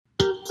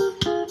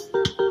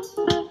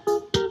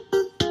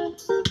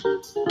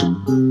Well,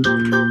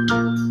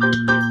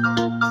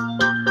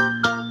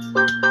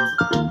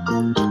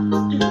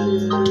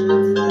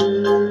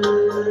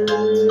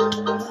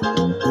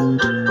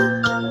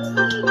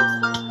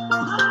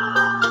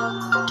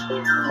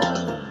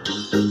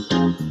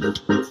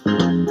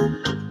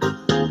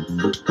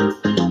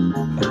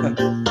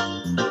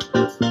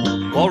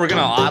 we're going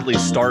to oddly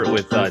start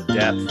with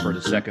death for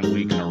the second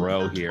week in a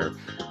row here.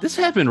 This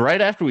happened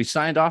right after we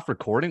signed off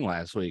recording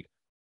last week.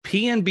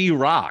 PNB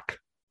Rock,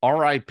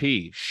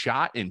 RIP,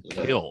 shot and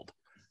killed.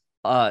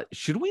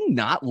 Should we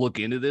not look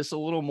into this a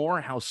little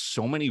more? How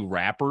so many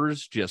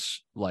rappers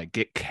just like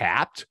get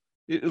capped?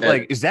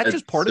 Is that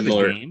just part of the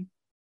game?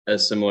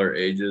 At similar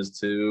ages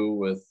too,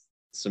 with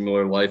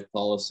similar life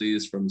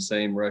policies from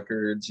same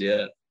records.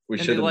 Yeah, we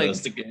should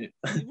investigate.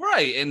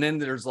 Right. And then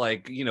there's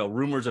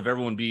rumors of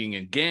everyone being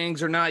in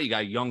gangs or not. You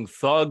got Young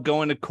Thug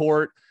going to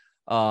court.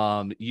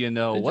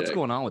 What's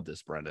going on with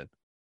this, Brendan?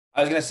 I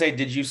was going to say,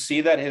 did you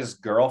see that his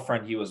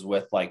girlfriend he was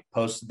with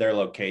posted their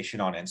location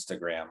on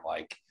Instagram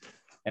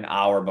an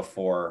hour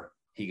before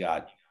he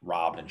got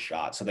robbed and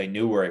shot? So they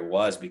knew where he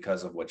was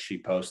because of what she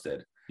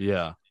posted.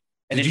 Yeah.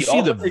 And did you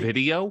see the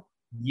video?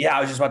 Yeah, I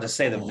was just about to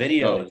say the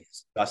video is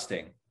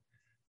disgusting.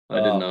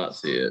 I did not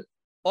see it.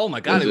 Oh my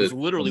God. It was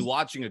literally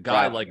watching a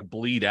guy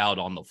bleed out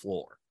on the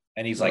floor.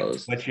 And he's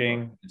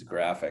twitching. It's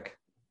graphic.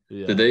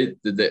 Yeah.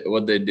 Did they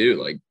what'd they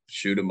do?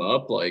 Shoot him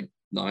up?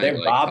 They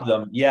robbed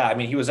them. Yeah. I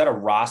mean, he was at a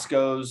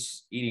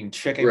Roscoe's eating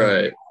chicken.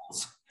 Right.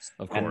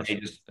 Of course. And they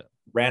just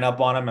ran up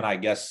on him and I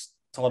guess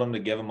told him to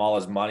give him all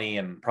his money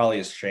and probably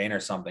his chain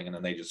or something. And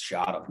then they just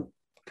shot him,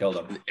 killed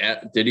him.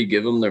 Did he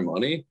give them their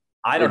money?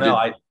 I don't know.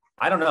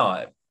 I don't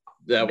know.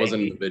 That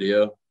wasn't in the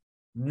video.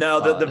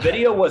 No, the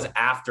video was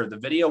after. The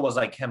video was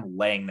him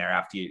laying there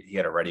after he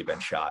had already been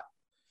shot.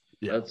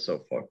 Yeah, that's so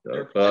fucked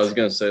up. But I was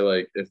gonna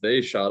say, if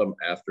they shot him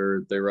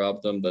after they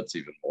robbed them, that's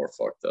even more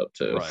fucked up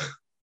too. Right.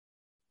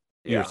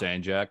 You were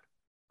saying, Jack?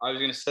 I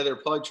was gonna say they're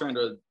probably trying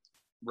to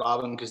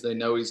rob him because they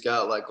know he's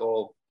got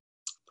all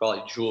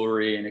probably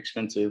jewelry and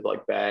expensive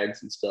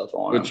bags and stuff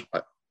on him. Which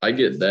I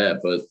get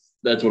that, but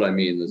that's what I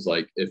mean is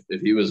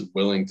if he was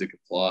willing to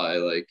comply,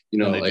 and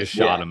they just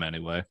shot him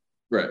anyway.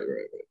 Right.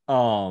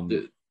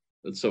 Dude,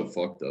 that's so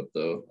fucked up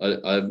though.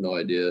 I have no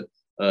idea.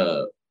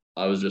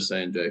 I was just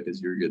saying, Jack,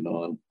 as you were getting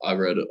on, I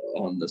read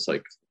on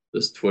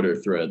this Twitter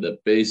thread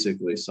that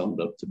basically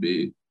summed up to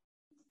be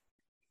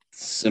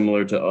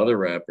similar to other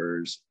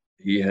rappers.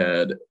 He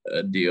had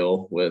a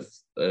deal with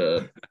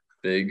a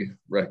big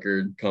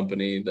record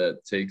company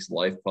that takes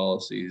life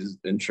policies,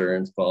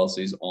 insurance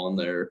policies on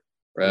their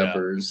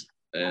rappers.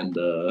 Yeah. And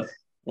I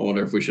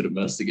wonder if we should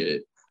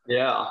investigate.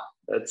 Yeah.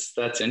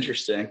 That's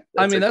interesting.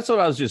 That's what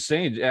I was just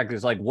saying, Jack.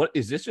 Is what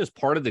is this just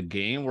part of the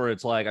game where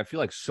it's I feel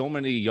like so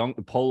many young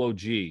Polo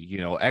G,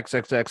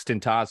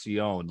 XXX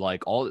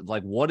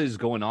Tentacion, what is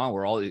going on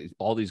where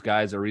all these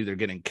guys are either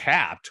getting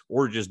capped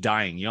or just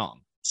dying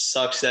young?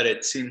 Sucks that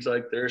it seems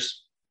like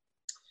there's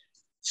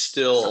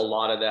still a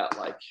lot of that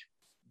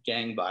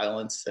gang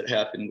violence that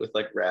happened with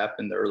rap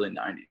in the early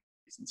 90s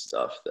and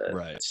stuff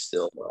that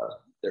still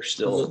they're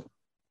still.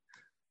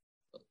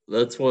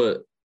 That's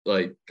what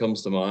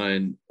comes to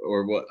mind,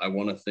 or what I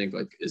want to think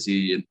is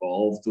he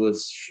involved with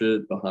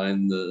shit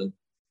behind the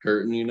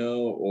curtain,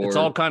 or it's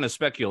all kind of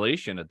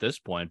speculation at this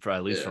point, for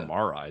at least from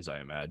our eyes,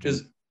 I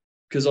imagine.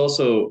 Because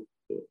also,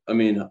 I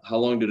mean, how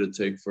long did it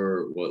take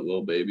for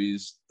Lil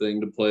Baby's thing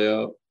to play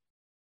out?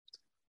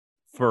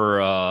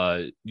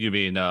 For you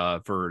mean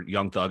for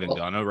Young Thug and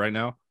Gunna right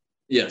now?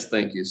 Yes,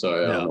 thank you.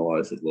 Sorry, I don't know why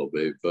I said Lil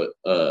Baby, but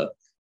I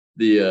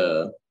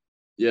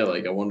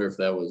wonder if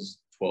that was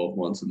 12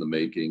 months in the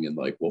making, and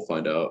we'll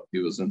find out he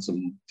was in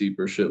some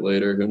deeper shit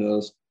later. Who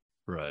knows?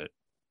 Right.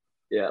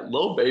 Yeah,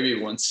 Lil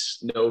Baby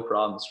wants no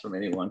problems from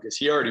anyone because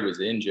he already was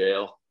in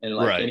jail,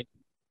 and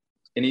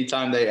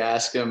anytime they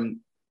ask him,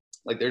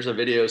 there's a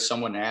video of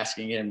someone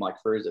asking him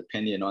for his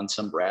opinion on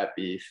some rap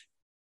beef,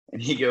 and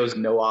he goes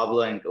no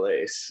habla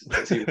inglés.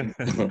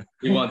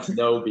 He wants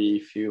no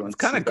beef. It's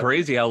kind of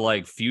crazy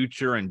how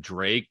Future and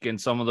Drake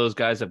and some of those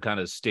guys have kind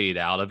of stayed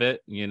out of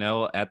it,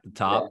 at the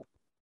top.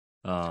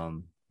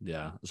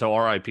 Yeah. So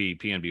RIP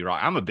PNB Rock.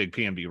 I'm a big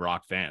PNB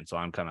Rock fan, so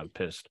I'm kind of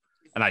pissed.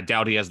 And I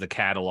doubt he has the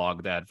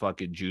catalog that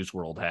fucking Juice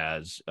WRLD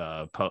has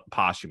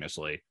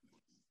posthumously.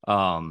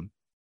 The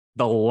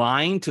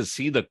line to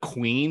see the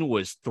Queen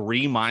was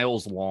 3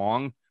 miles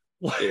long.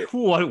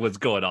 What was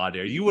going on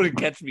there? You wouldn't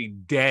catch me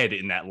dead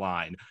in that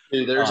line.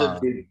 Dude,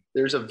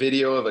 there's a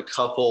video of a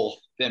couple,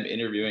 them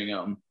interviewing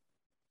him,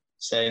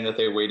 saying that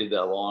they waited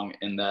that long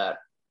and that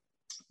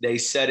they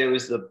said it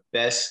was the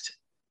best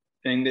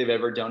thing they've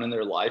ever done in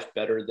their life,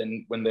 better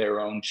than when their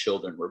own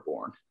children were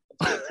born.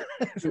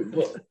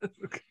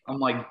 I'm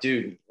like,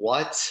 dude,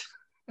 what?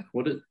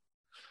 What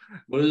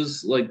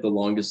is the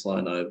longest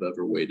line I've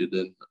ever waited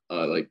in?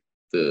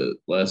 The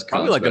last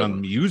probably an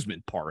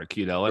amusement park,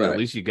 and at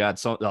least you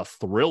got a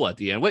thrill at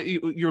the end. What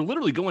you're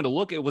literally going to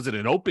look at? Was it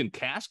an open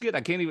casket?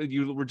 I can't even.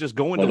 You were just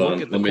going to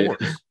look at the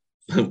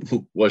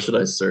corpse. What should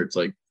I search?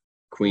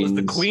 Queen's. Was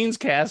the Queen's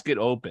casket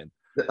open?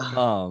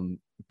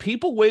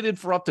 People waited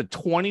for up to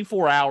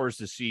 24 hours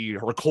to see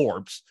her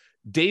corpse.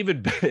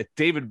 David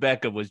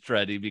Beckham was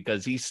trending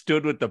because he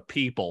stood with the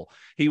people.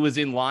 He was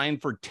in line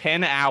for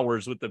 10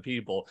 hours with the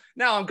people.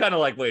 Now I'm kind of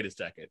like, wait a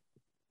second.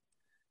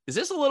 Is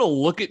this a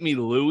little look at me,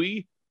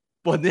 Louie?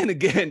 But then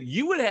again,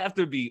 you would have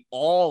to be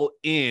all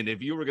in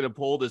if you were going to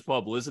pull this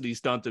publicity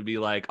stunt to be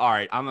like, all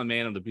right, I'm a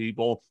man of the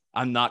people.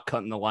 I'm not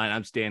cutting the line.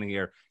 I'm standing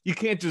here. You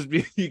can't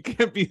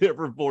be there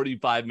for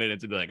 45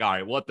 minutes and be like, all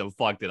right, what the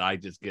fuck did I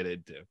just get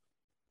into?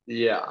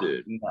 Yeah,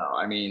 dude. No,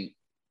 I mean,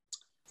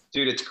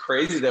 dude, it's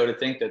crazy though to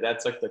think that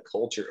that's like the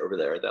culture over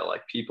there, that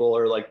like people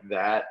are like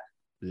that.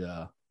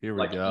 Yeah, here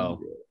we go.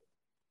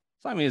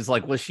 So, I mean, it's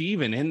like, was she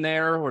even in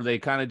there? Or they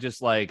kind of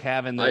just like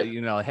having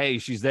the, hey,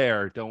 she's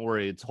there. Don't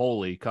worry, it's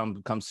holy.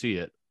 Come see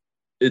it.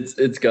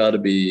 It's got to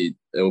be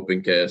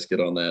open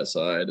casket on that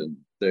side, and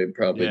they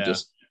probably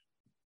just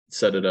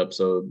set it up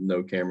so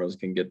no cameras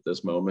can get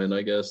this moment.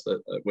 I guess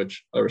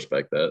which I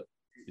respect that.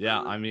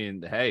 Yeah, I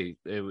mean, hey,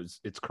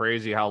 it's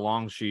crazy how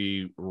long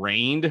she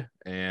reigned,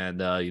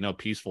 and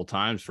peaceful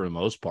times for the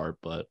most part.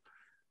 But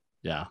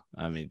yeah,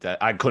 I mean,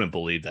 I couldn't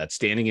believe that,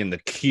 standing in the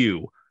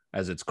queue,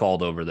 as it's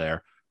called over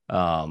there,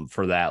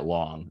 for that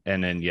long.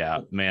 And then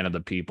man of the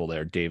people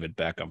there, David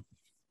Beckham.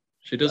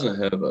 She doesn't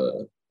have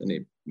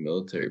any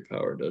military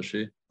power, does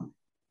she? Or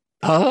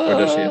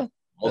does she?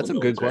 That's a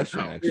good question,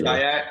 actually.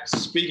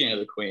 Speaking of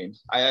the Queen,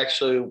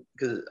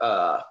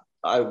 because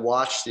I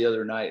watched the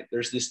other night,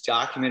 there's this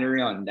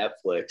documentary on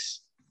Netflix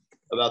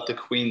about the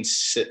Queen's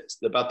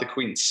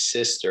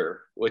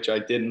sister, which I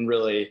didn't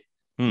really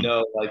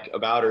know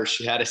about her.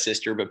 She had a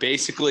sister, but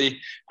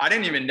basically I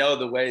didn't even know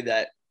the way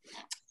that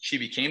she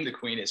became the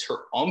queen is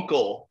her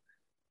uncle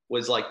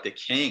was like the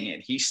king,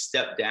 and he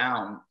stepped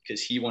down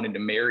because he wanted to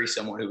marry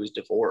someone who was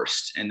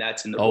divorced, and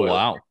that's in the royal.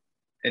 Wow.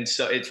 And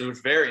so it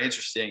was very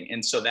interesting.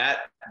 And so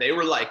that they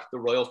were like the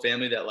royal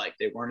family that like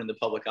they weren't in the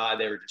public eye,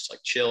 they were just like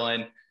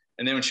chilling.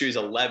 And then when she was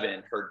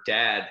 11, her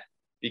dad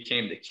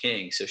became the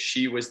king, so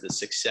she was the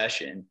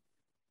succession,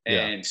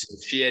 and so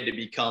she had to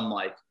become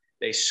like,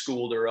 they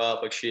schooled her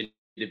up, like she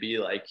had to be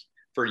like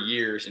for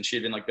years, and she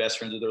had been like best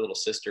friends with her little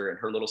sister, and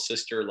her little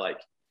sister like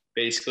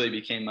basically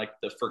became like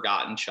the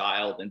forgotten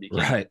child and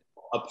became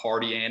a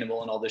party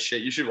animal and all this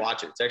shit. You should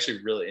watch it. It's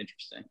actually really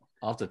interesting.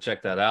 I'll have to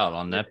check that out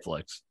on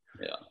Netflix.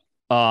 Yeah.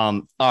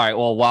 All right.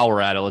 Well, while we're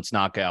at it, let's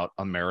knock out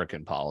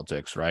American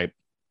politics, right?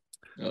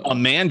 A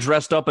man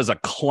dressed up as a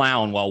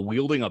clown while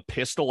wielding a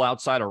pistol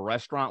outside a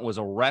restaurant was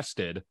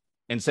arrested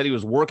and said he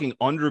was working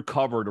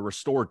undercover to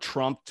restore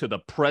Trump to the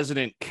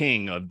president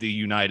king of the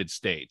United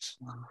States.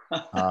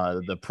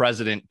 The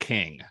president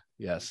king.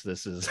 Yes,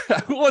 this is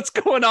what's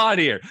going on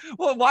here.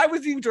 Well, why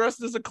was he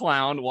dressed as a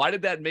clown? Why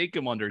did that make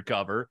him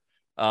undercover?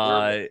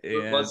 Was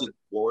it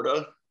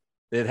Florida?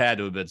 It had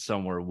to have been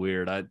somewhere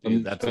weird.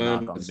 That's a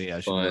knock on me. I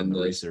should do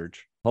the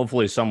research.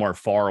 Hopefully somewhere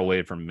far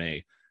away from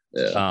me.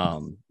 Yeah.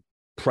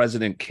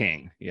 President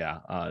King. Yeah.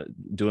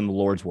 Doing the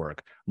Lord's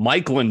work.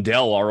 Mike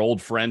Lindell, our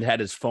old friend, had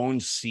his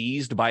phone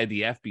seized by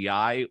the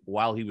FBI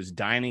while he was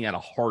dining at a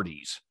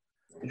Hardee's.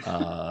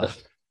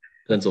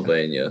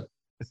 Pennsylvania.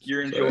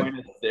 You're enjoying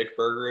a thick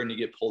burger and you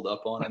get pulled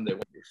up on and they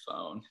want your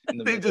phone.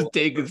 They just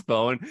take his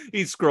phone.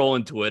 He's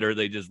scrolling Twitter.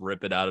 They just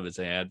rip it out of his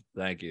hand.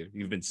 Thank you.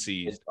 You've been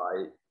seized.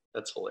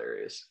 That's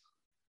hilarious.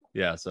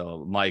 Yeah.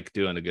 So Mike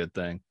doing a good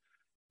thing.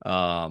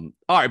 All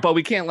right. But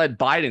we can't let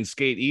Biden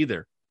skate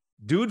either.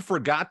 Dude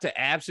forgot to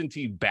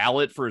absentee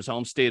ballot for his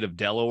home state of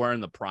Delaware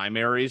in the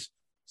primaries.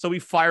 So he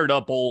fired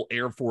up old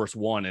Air Force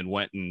One and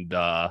went and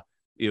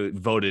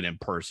voted in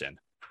person.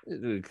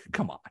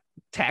 Come on.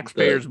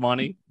 Taxpayers'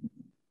 money.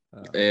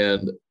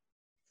 And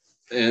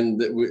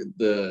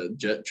the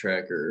jet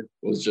tracker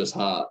was just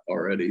hot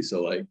already,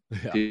 so like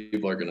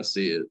people are gonna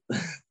see it.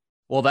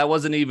 Well, that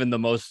wasn't even the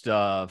most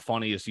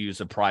funniest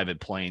use of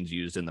private planes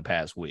used in the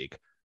past week.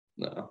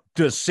 No,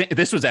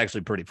 this was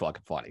actually pretty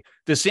fucking funny.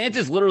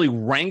 DeSantis literally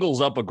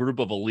wrangles up a group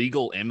of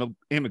illegal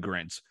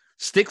immigrants,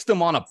 sticks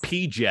them on a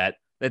P-jet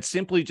that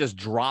simply just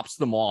drops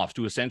them off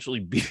to essentially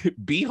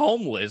be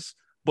homeless,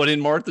 but in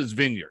Martha's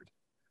Vineyard.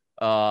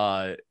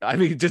 I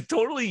mean, just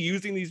totally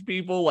using these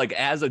people like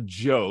as a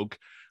joke,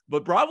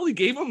 but probably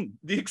gave them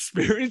the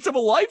experience of a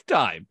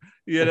lifetime.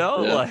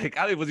 Like,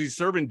 was he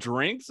serving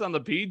drinks on the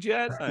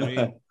P-jet? I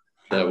mean,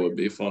 that would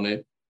be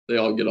funny. They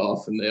all get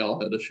off and they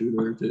all had a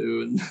shooter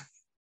too. And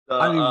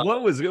I mean,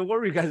 what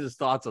were you guys'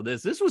 thoughts on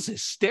this? This was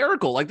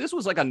hysterical. Like, this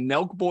was like a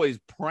Nelk Boys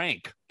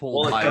prank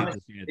pulled by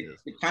DeSantis.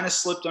 It kind of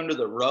slipped under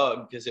the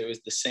rug because it was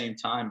the same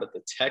time, but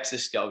the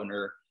Texas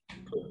governor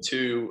put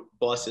 2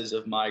 buses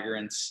of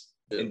migrants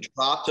and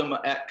dropped them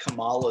at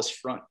Kamala's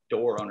front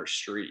door on her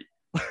street.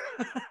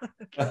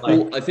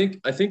 Well, I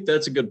think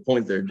that's a good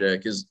point there,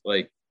 Jack, is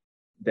like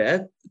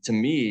that to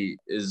me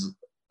is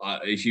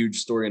a huge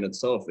story in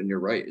itself. And you're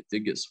right, it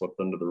did get swept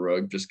under the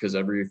rug just because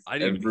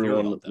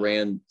everyone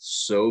ran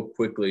so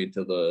quickly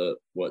to the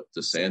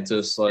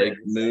DeSantis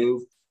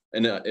move.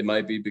 And it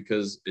might be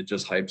because it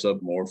just hypes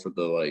up more for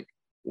the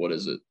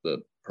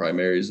the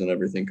primaries and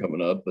everything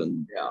coming up.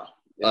 And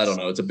I don't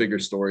know, it's a bigger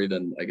story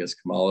than I guess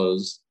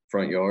Kamala's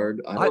front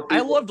yard.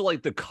 I loved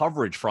like the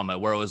coverage from it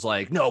where it was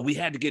like, no, we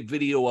had to get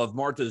video of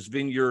Martha's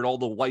Vineyard, all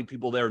the white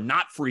people there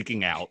not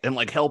freaking out and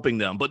like helping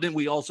them. But then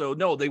we also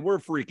know they were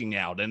freaking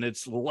out, and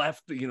it's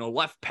left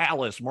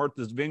Palace,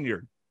 Martha's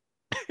Vineyard.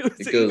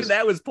 Even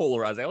that was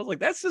polarizing. I was like,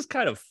 that's just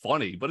kind of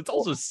funny, but it's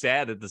also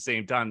sad at the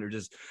same time. They're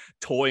just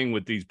toying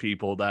with these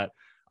people that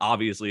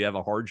obviously have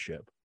a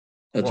hardship.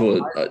 That's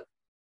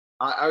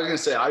I was gonna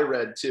say. I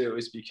read too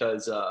is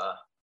because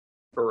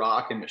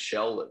Barack and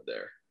Michelle lived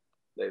there.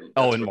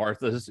 In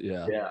Martha's,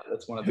 yeah,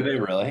 that's one of their. Do they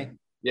really?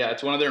 Yeah,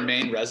 it's one of their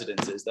main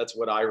residences. That's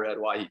what I read.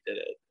 Why he did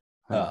it.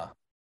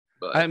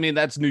 But I mean,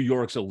 that's New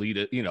York's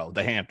elite.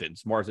 The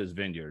Hamptons, Martha's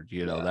Vineyard.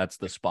 That's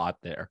the spot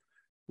there.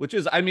 Which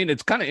is, I mean,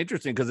 it's kind of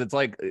interesting because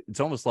it's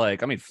almost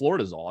like, I mean,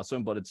 Florida's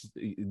awesome, but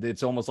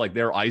it's almost like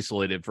they're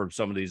isolated from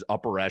some of these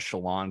upper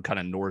echelon kind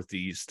of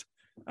Northeast,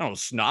 I don't know,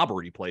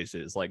 snobbery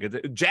places. Like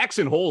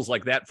Jackson Hole's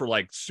like that for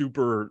like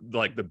super,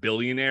 like the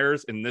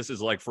billionaires. And this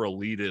is like for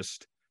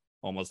elitist,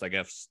 almost, I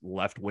guess,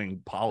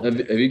 left-wing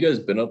politics. Have you guys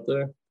been up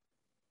there?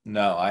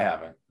 No, I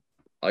haven't.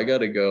 I got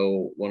to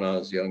go when I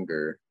was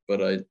younger, but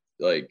it's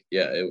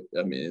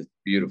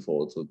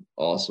beautiful. It's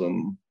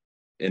awesome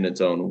in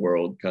its own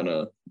world kind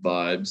of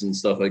vibes and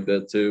stuff like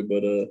that too.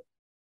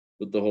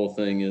 But the whole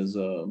thing is,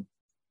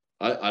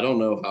 I don't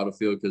know how to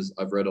feel because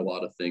I've read a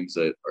lot of things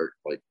that are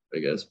like, I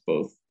guess,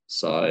 both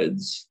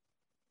sides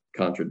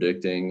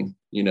contradicting,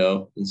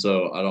 and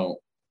so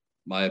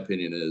my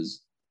opinion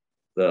is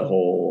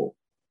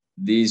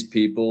these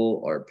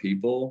people are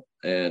people.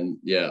 And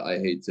yeah, I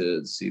hate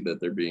to see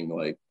that they're being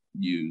like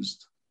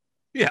used.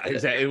 Yeah,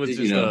 exactly. It was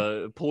just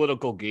a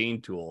political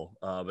gain tool.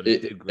 But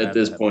at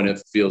this point,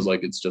 it feels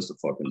like it's just a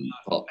fucking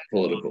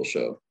political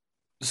show.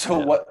 So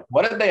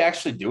what did they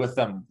actually do with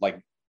them?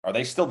 Like, are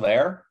they still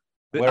there?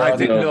 I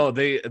didn't know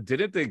they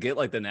get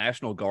like the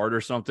National Guard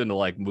or something to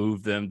like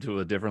move them to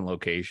a different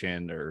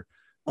location, or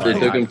they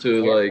took them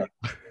to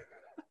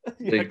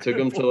like took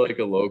them to like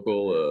a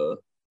local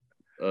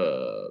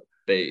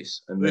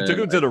base, and they took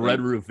them to the Red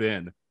Roof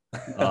Inn,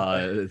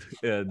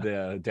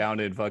 down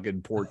in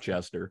fucking Port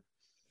Chester.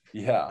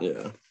 Yeah.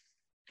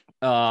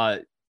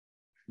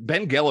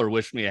 Ben Geller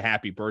wished me a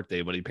happy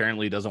birthday, but he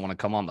apparently doesn't want to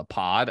come on the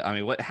pod. I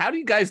mean, how do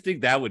you guys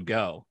think that would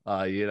go?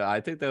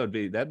 I think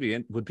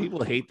would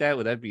people hate that?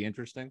 Would that be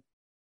interesting?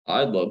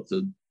 I'd love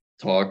to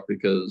talk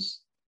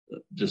because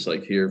just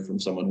like hear from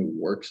someone who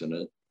works in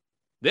it.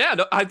 Yeah,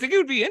 no, I think it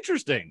would be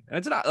interesting.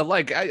 It's not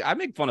like I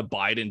make fun of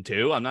Biden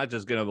too. I'm not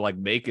just gonna like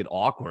make it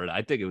awkward.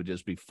 I think it would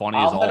just be funny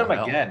as all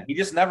hell. Again. He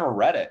just never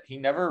read it. He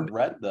never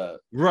read the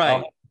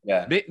right.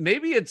 Yeah,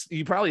 maybe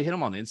you probably hit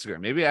him on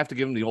Instagram. Maybe I have to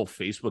give him the old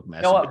Facebook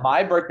message. You know what?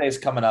 My birthday's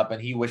coming up,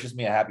 and he wishes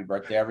me a happy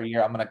birthday every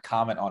year. I'm gonna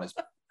comment on his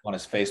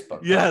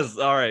Facebook. Yes,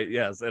 all right,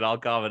 yes, and I'll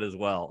comment as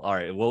well. All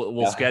right,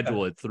 we'll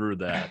schedule it through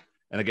that.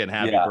 And again,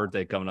 happy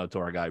birthday coming up to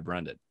our guy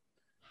Brendan.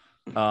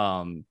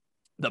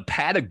 The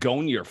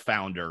Patagonia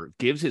founder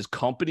gives his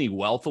company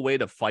wealth away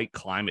to fight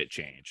climate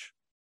change.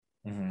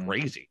 Mm-hmm.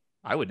 Crazy.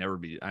 I would never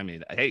be. I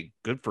mean, hey,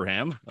 good for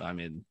him. I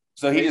mean.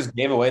 So he just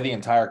gave away the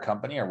entire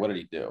company, or what did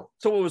he do?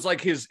 So it was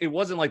like it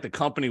wasn't like the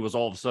company was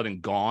all of a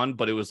sudden gone,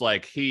 but it was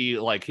like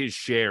his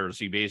shares,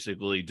 he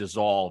basically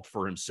dissolved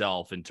for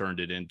himself and turned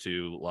it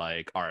into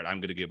like, all right,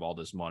 I'm going to give all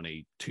this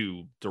money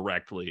to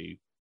directly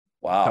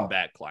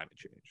combat climate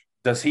change.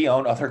 Does he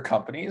own other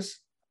companies?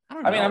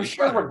 I mean, I'm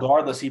sure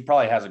regardless, he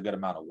probably has a good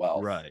amount of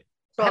wealth. Right.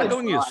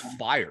 Patagonia is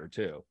fire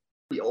too.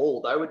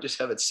 Old. I would just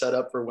have it set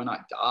up for when I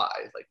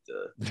die,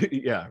 like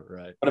yeah,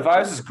 right. But if I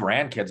was his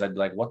grandkids, I'd be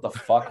like, what the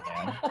fuck,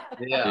 man?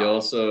 Yeah. He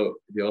also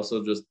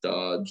just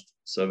dodged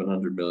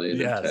 $700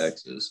 million in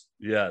taxes.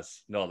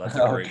 Yes. No, that's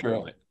a great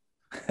point.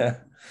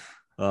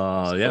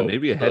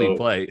 Maybe a heady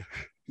play.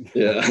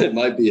 Yeah, it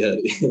might be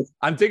heady.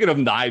 I'm thinking of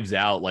Knives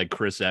Out, like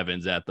Chris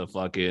Evans at the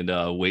fucking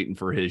waiting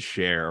for his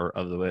share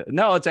of the way.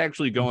 No, it's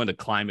actually going to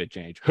climate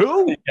change.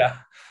 Who?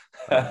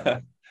 Yeah.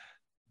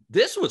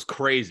 This was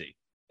crazy.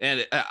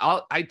 And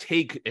I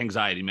take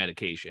anxiety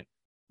medication,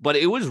 but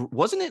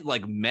wasn't it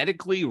like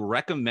medically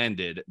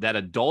recommended that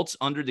adults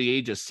under the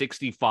age of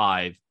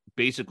 65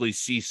 basically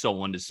see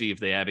someone to see if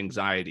they have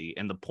anxiety?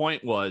 And the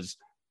point was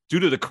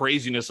due to the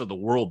craziness of the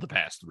world the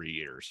past 3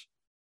 years.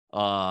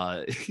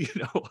 I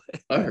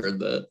heard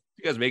that.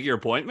 You guys make your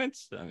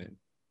appointments? I mean,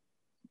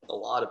 a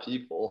lot of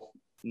people.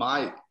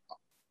 I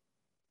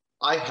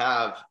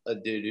have a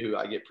dude who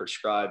I get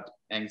prescribed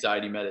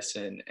anxiety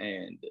medicine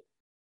and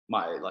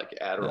my like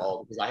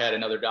Adderall because I had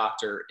another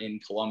doctor in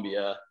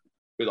Columbia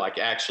who like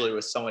actually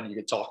was someone you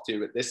could talk to.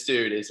 But this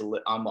dude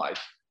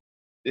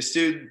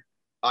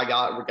I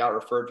got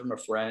referred from a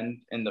friend,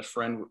 and the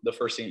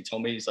first thing he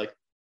told me, he's like,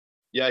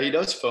 yeah, he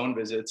does phone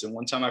visits. And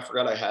one time I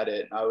forgot I had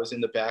it, and I was in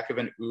the back of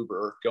an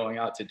Uber going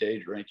out to day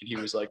drink, and he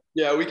was like,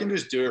 yeah, we can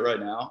just do it right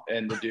now.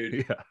 And the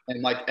dude,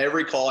 and like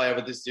every call I have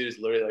with this dude is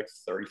literally like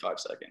 35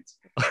 seconds.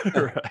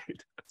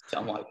 Right. So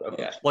I'm like,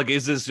 okay. Like,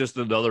 is this just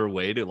another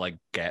way to like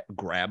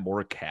grab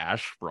more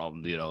cash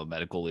from,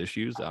 medical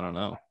issues? I don't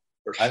know.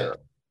 For sure.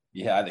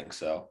 I think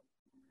so.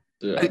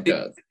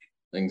 Yeah,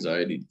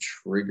 anxiety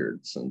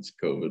triggered since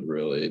COVID,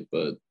 really.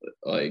 But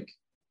like,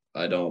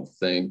 I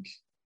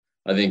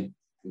think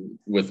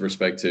with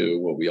respect to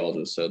what we all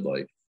just said,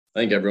 like, I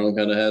think everyone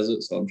kind of has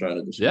it. So I'm trying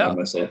to just remind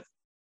myself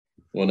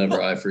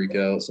whenever I freak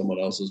out, someone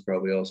else is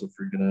probably also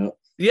freaking out.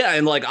 Yeah,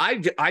 and like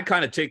I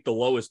kind of take the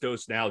lowest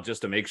dose now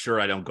just to make sure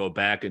I don't go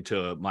back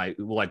into my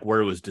like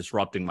where it was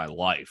disrupting my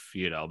life,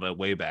 but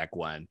way back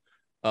when.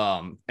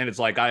 And it's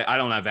like I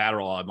don't have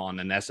Adderall, I'm on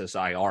an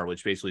SSIR,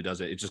 which basically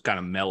does it just kind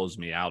of mellows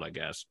me out, I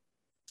guess.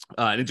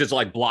 And it just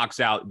like blocks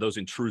out those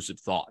intrusive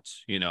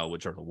thoughts,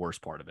 which are the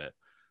worst part of it.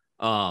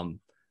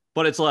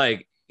 But it's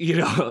like,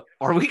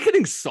 are we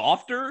getting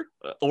softer,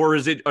 or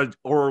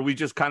are we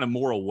just kind of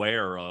more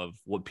aware of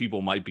what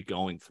people might be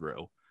going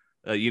through?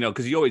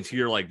 Because you always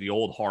hear like the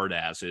old hard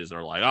asses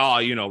are like,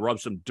 oh,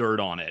 rub some dirt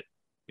on it.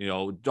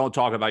 Don't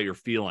talk about your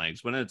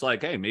feelings. But it's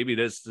like, hey, maybe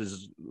this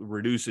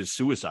reduces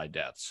suicide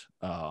deaths,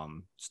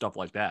 stuff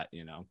like that,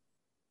 Yeah,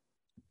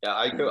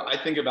 I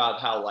think about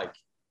how like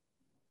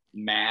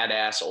mad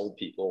ass old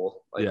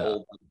people, like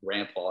old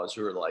grandpas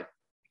who are like,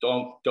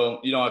 don't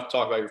you don't have to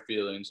talk about your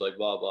feelings, like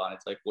blah blah. And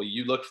it's like, well,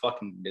 you look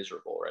fucking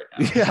miserable right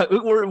now. Yeah,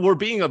 we're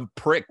being a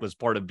prick was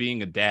part of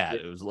being a dad.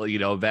 It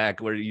was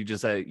back where you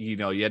just had, you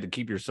had to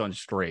keep your son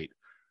straight.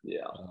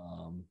 Yeah.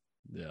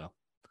 Yeah.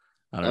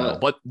 I don't know.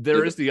 But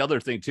there is the other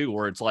thing too,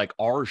 where it's like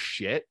our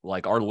shit,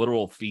 like our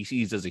literal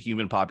feces as a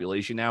human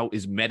population now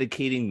is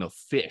medicating the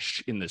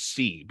fish in the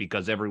sea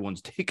because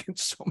everyone's taking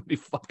so many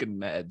fucking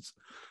meds.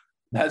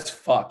 That's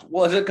fucked.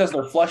 Well, is it because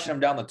they're flushing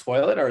them down the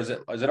toilet, or is it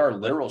our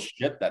literal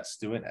shit that's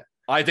doing it?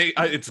 I think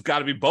it's got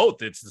to be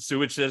both. It's the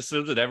sewage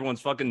systems that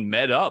everyone's fucking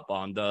med up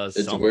on. It's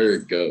something. Where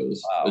it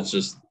goes. Wow. It's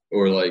just,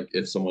 or like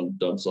if someone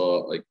dumps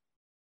off, like,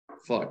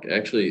 fuck.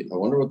 Actually, I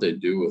wonder what they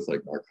do with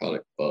like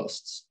narcotic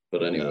busts.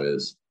 But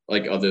anyways,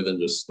 like other than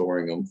just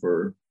storing them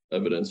for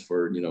evidence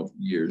for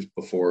years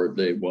before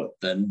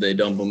then they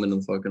dump them in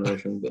the fucking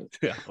ocean. But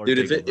dude,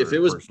 if it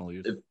was,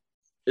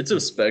 it's a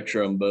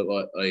spectrum, but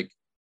like.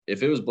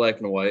 If it was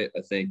black and white,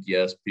 I think,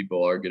 yes,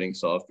 people are getting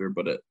softer,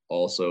 but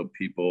also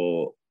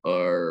people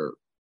are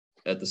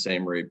at the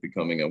same rate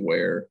becoming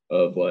aware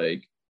of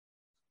like,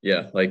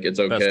 like it's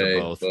okay,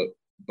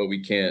 but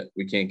we can't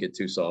get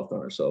too soft on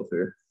ourselves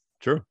here.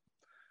 True.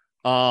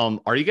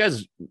 Are you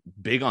guys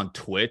big on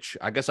Twitch?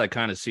 I guess I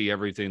kind of see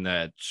everything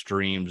that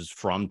streams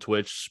from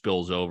Twitch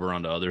spills over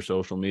onto other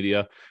social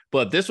media,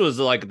 but this was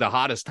like the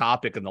hottest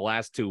topic in the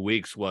last 2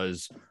 weeks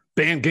was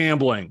ban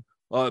gambling.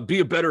 Be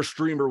a better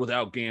streamer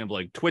without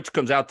gambling. Twitch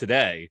comes out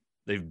today.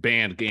 They've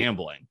banned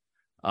gambling.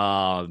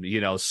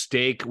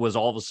 Stake was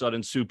all of a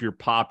sudden super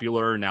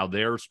popular. Now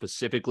they're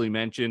specifically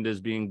mentioned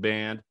as being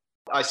banned.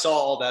 I saw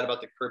all that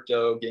about the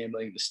crypto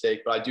gambling, the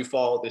stake, but I do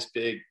follow this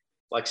big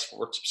like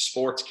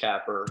sports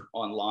capper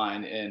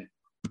online, and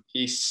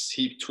he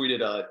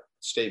tweeted a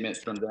statement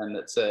from them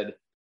that said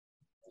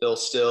they'll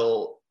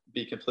still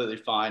be completely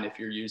fine if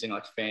you're using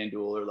like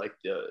FanDuel or like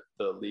the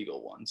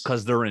legal ones,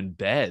 because they're in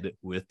bed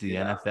with the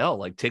NFL.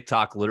 Like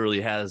TikTok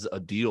literally has a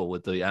deal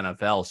with the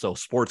NFL, so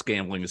sports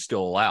gambling is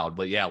still allowed.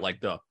 But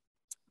like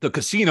the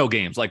casino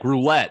games like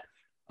roulette,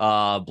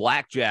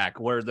 blackjack,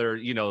 where they're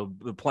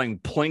playing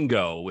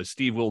Plingo with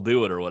Steve Will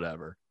Do It or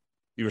whatever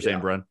you were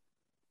saying, Bren.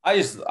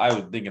 I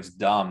would think it's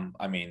dumb.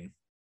 I mean,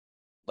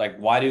 like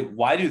why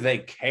do they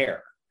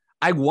care?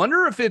 I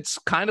wonder if it's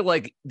kind of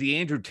like the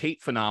Andrew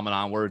Tate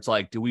phenomenon where it's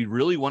like, do we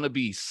really want to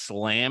be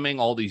slamming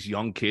all these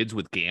young kids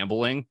with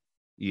gambling,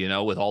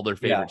 with all their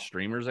favorite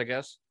streamers, I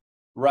guess?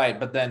 Right.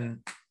 But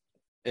then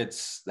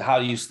it's how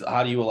do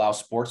you allow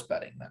sports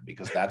betting then?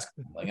 Because that's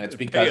gambling, and it's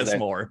because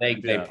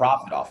they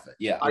profit off it.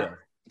 Yeah.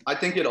 I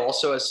think it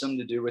also has something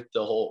to do with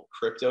the whole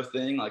crypto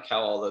thing, like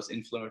how all those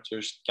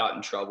influencers got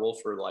in trouble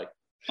for like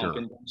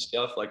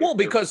stuff. Like, well,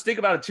 because think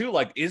about it too,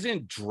 like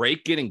isn't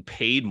Drake getting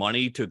paid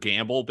money to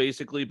gamble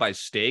basically by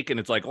stake? And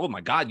it's like, oh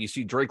my god, you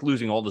see Drake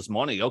losing all this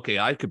money, okay,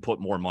 I could put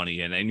more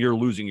money in, and you're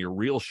losing your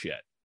real shit.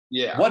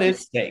 Yeah. What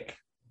is stake?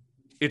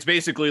 It's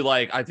basically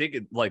like, I think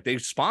like they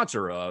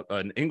sponsor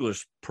an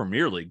English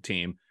Premier League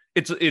team.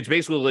 It's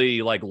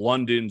basically like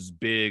London's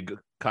big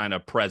kind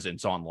of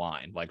presence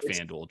online, like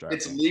FanDuel.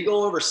 It's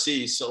legal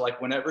overseas, so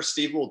like whenever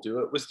Steve Will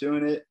Do It was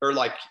doing it, or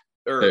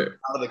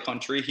out of the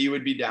country, he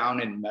would be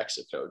down in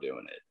Mexico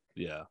doing it.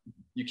 Yeah.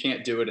 You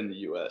can't do it in the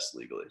US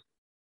legally.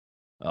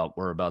 Oh,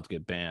 we're about to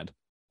get banned.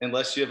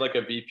 Unless you have like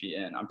a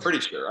VPN. I'm pretty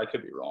sure. I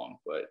could be wrong,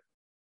 but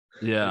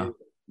yeah.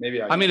 Maybe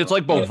I mean, it's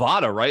like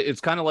Bovada, right? It's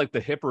kind of like the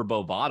hipper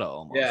Bovada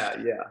almost. Yeah.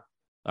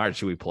 All right,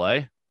 should we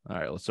play? All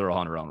right, let's throw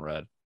 100 on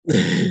red.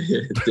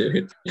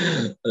 Dude.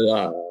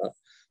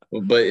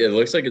 But it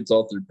looks like it's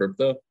all through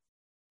crypto.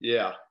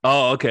 Yeah.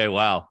 Oh, okay.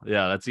 Wow.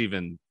 Yeah, that's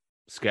even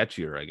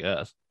sketchier, I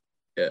guess.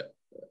 Yeah,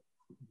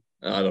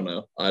 I don't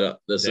know.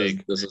 This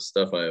is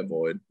stuff I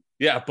avoid.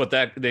 Yeah, but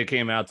they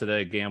came out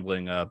today,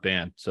 gambling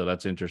ban. So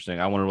that's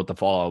interesting. I wonder what the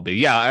fallout will be.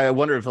 Yeah, I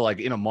wonder if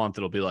like in a month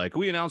it'll be like,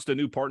 we announced a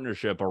new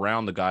partnership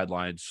around the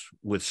guidelines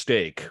with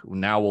Stake.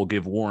 Now we'll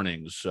give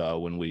warnings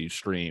when we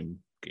stream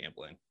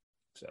gambling,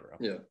 etc.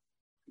 Yeah.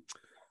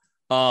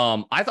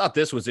 I thought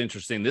this was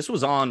interesting. This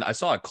was I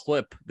saw a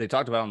clip they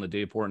talked about on the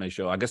Dave Portnoy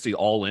show. I guess the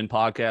All In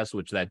podcast,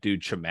 which that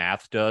dude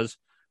Chamath does.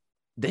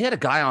 They had a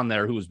guy on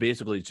there who was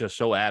basically just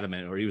so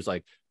adamant, where he was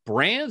like,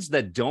 brands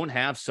that don't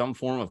have some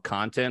form of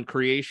content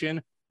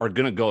creation are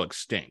going to go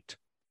extinct.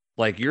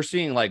 Like you're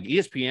seeing like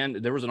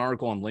ESPN, there was an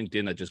article on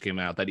LinkedIn that just came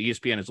out that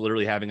ESPN is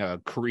literally having a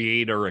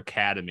creator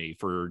academy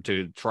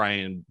to try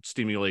and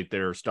stimulate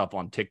their stuff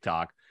on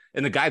TikTok.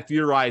 And the guy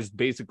theorized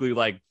basically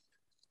like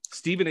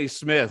Stephen A.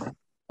 Smith,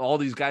 all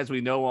these guys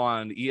we know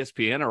on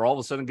ESPN are all of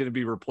a sudden going to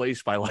be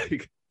replaced by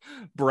like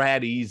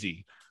Brad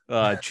Easy,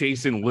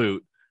 Chase and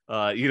Loot,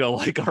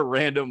 like our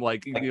random,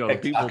 like,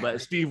 people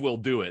that Steve will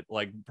do it,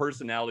 like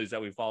personalities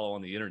that we follow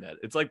on the internet.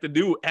 It's like the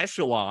new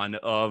echelon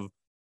of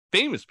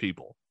famous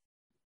people.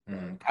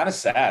 Kind of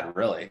sad,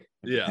 really.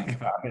 Yeah.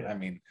 I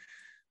mean,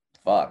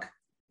 fuck.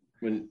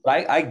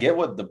 I get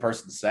what the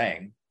person's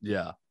saying.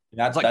 Yeah.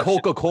 It's like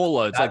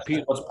Coca-Cola. It's like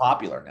people, what's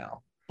popular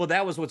now. Well,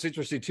 that was what's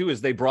interesting too,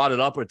 is they brought it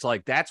up. It's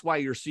like, that's why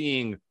you're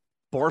seeing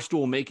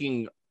Barstool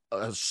making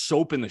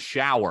soap in the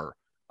shower,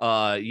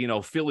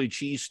 Philly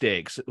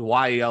cheesesteaks,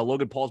 why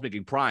Logan Paul's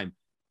making Prime.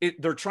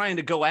 They're trying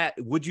to go at,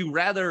 would you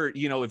rather,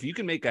 if you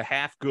can make a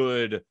half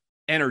good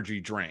energy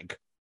drink,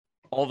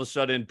 all of a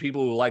sudden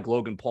people who like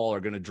Logan Paul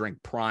are going to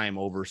drink Prime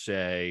over,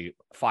 say,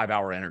 5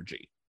 Hour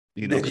Energy.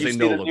 Did you see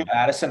the new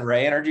Addison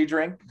Rae energy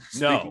drink?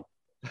 No.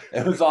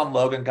 It was on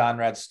Logan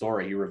Conrad's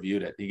story. He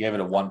reviewed it. He gave it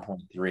a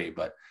 1.3,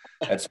 but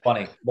that's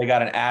funny. They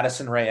got an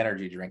Addison Rae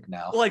energy drink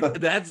now. Like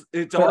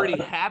it's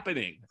already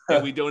happening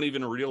and we don't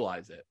even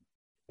realize it.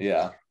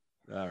 Yeah.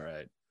 All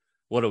right.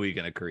 What are we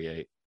going to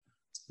create?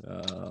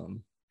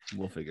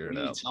 We'll figure it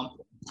out.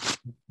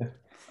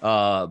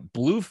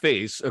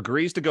 Blueface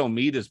agrees to go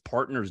meet his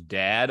partner's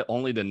dad,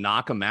 only to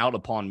knock him out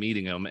upon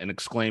meeting him and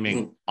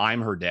exclaiming,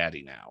 "I'm her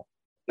daddy now."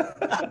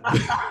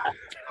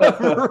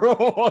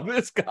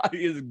 This guy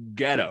is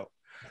ghetto.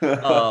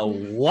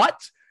 What?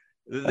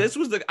 This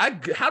was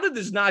how did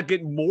this not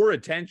get more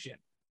attention?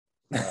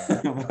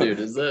 Dude,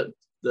 is that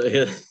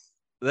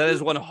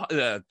is one?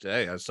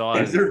 Hey, I saw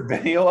it. Is there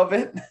video of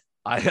it?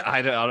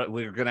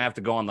 We're gonna have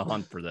to go on the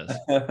hunt for this.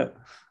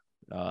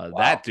 Wow.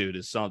 That dude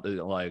is something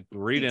like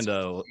read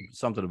into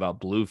something about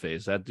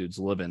Blueface. That dude's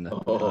living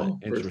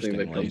interesting. First thing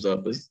that comes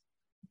up is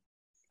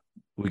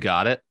we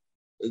got it.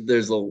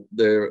 It's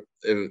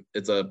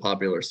a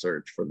popular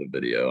search for the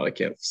video. I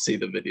can't see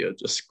the video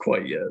just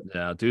quite yet.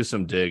 Yeah, do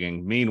some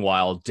digging.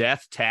 Meanwhile,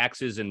 death,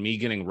 taxes, and me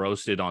getting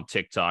roasted on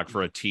TikTok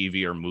for a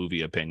TV or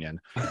movie opinion.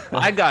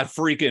 I got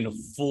freaking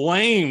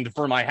flamed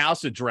for my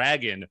House of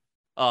Dragon.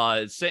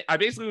 I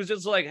basically was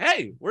just like,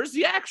 hey, where's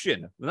the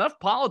action? Enough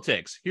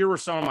politics. Here were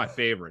some of my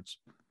favorites.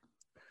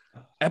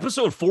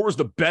 Episode 4 is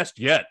the best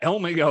yet.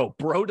 LMAO,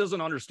 bro doesn't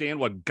understand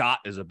what GOT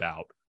is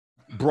about.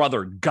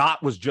 Brother,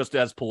 GOT was just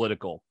as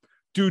political.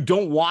 Dude,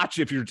 don't watch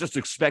if you're just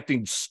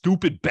expecting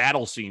stupid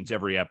battle scenes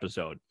every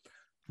episode.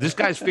 This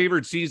guy's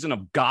favorite season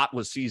of GOT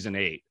was season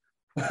 8.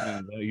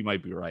 You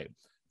might be right.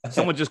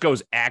 Someone just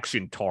goes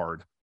action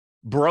tard.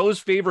 Bro's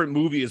favorite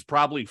movie is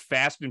probably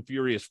Fast and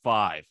Furious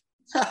 5.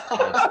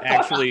 It's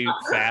actually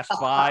Fast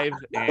 5,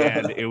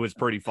 and it was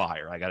pretty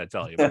fire. I got to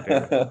tell you.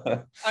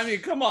 I mean,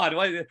 come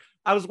on.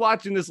 I was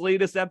watching this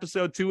latest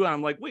episode too, and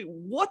I'm like, wait,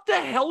 what the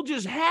hell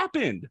just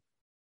happened?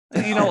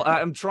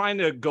 I'm trying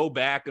to go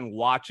back and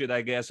watch it,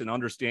 I guess, and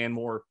understand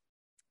more.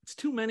 It's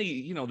too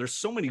many, there's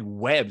so many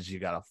webs you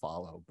got to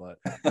follow. But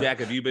Jack,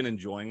 have you been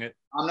enjoying it?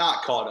 I'm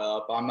not caught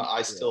up.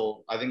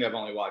 I think I've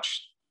only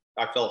watched,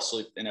 I fell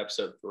asleep in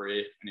episode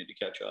 3. I need to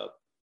catch up.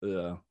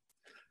 Yeah.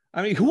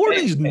 I mean, who are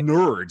these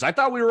nerds? I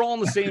thought we were all on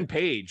the same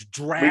page.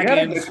 Dragons. We had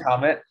a good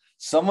comment.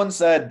 Someone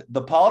said,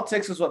 the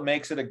politics is what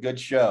makes it a good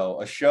show.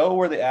 A show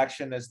where the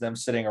action is them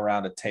sitting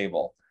around a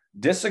table.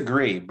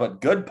 Disagree,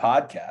 but good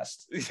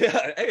podcast.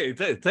 Yeah. Hey,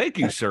 thank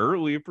you, sir.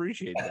 We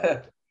appreciate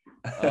that.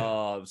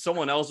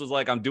 Someone else was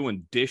like, I'm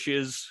doing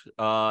dishes,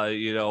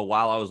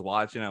 while I was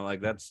watching. I'm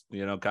like, that's,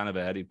 kind of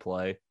a heady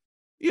play.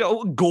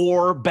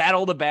 Gore,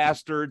 Battle of the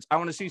Bastards. I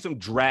want to see some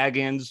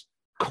dragons,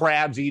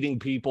 crabs eating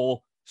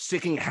people,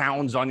 sicking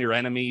hounds on your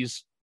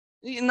enemies.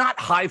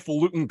 Not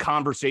highfalutin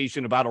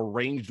conversation about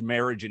arranged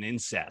marriage and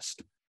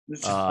incest.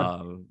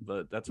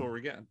 But that's what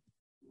we're getting.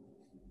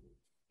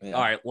 Yeah.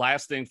 All right,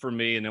 last thing for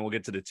me, and then we'll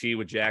get to the tea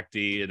with Jack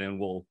D, and then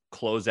we'll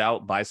close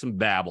out by some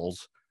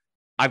babbles.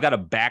 I've got a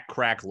back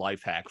crack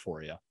life hack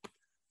for you.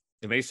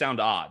 It may sound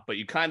odd, but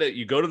you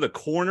go to the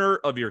corner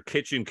of your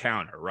kitchen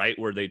counter, right,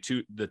 where the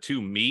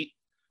two meet.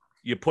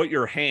 You put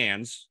your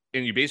hands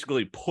and you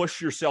basically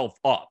push yourself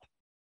up.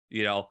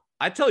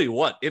 I tell you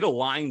what, it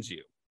aligns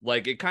you.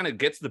 Like it kind of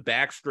gets the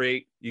back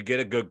straight. You get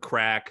a good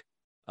crack.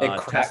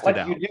 Test it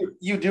out.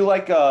 You do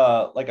like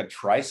a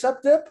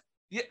tricep dip.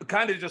 Yeah,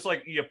 kind of just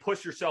like you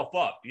push yourself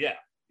up. Yeah,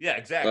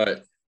 exactly. All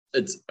right,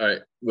 it's all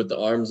right with the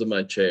arms of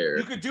my chair.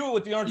 You could do it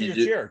with the arms of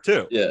your chair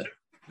too. Yeah.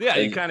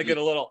 You kind of get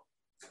a little.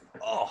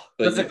 Oh,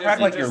 does it crack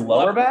like your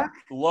lower back?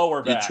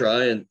 Lower back.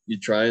 You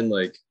try and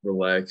like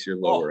relax your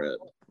lower end.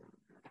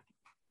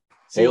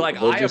 See, I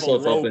have a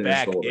low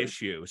back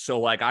issue, so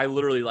like I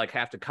literally like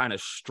have to kind of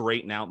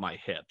straighten out my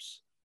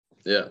hips.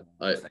 Yeah,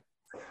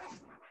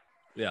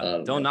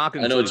 don't knock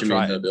it. I know what you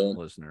mean, though, Dylan.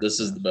 Listener. This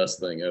is the best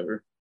thing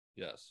ever.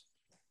 Yes.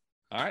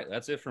 All right,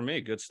 that's it for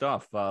me. Good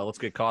stuff. Let's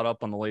get caught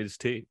up on the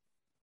latest tea.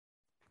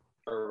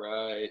 All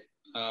right.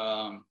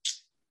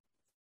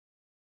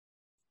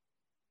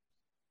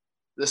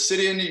 The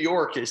city of New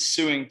York is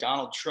suing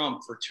Donald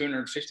Trump for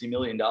 $250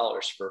 million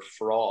for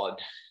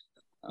fraud.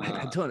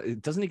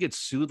 Doesn't he get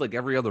sued like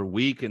every other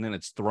week, and then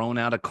it's thrown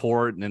out of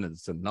court, and then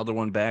it's another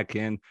one back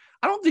in?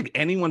 I don't think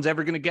anyone's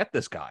ever going to get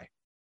this guy.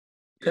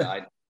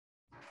 Yeah,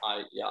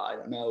 I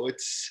don't know.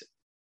 It's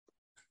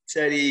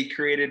said he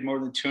created more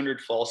than 200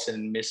 false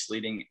and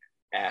misleading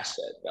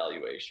asset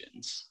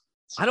valuations.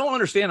 I don't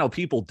understand how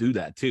people do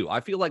that too. I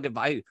feel like if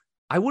I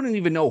wouldn't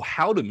even know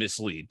how to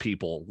mislead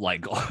people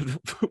like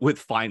with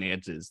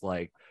finances.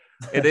 Like,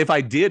 and if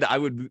I did, I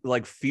would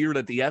like fear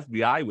that the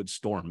FBI would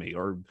storm me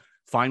or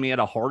find me at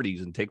a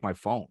Hardee's and take my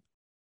phone.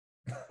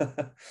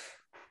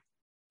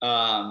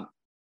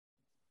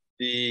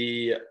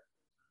 The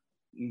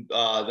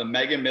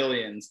Mega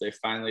Millions, they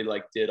finally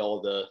like did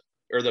all the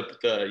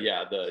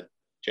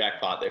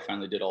jackpot. They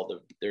finally did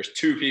there's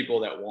two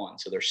people that won.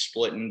 So they're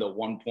splitting the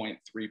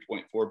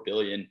 1.3.4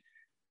 billion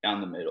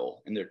down the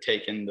middle, and they're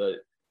taking the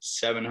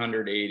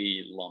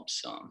 780 lump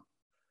sum.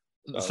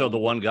 So the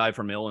one guy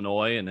from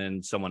Illinois and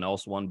then someone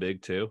else won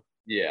big too.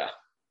 Yeah.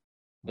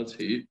 That's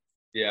heat.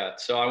 Yeah.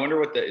 So I wonder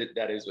what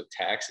that is with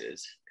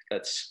taxes. If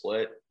that's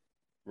split.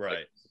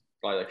 Right.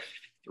 Like, probably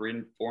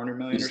like 300-400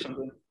 million or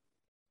something.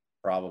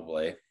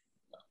 Probably.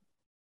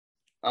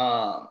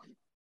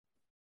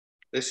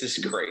 This is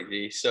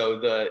crazy. So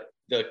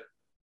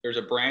there's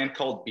a brand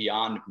called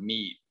Beyond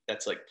Meat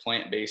that's like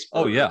plant-based.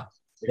 Oh yeah.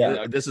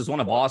 Yeah. This is one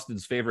of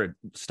Austin's favorite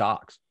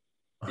stocks.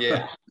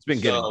 Yeah. It's been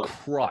getting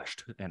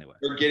crushed anyway.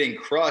 They're getting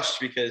crushed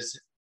because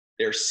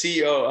their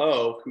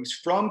COO, who's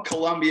from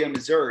Columbia,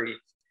 Missouri,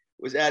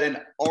 was at an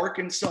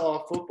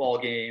Arkansas football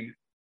game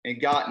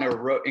and got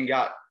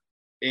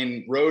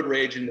in road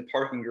rage in the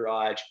parking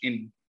garage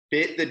and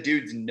bit the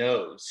dude's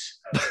nose.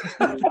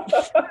 And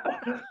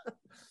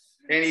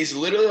he's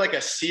literally like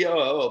a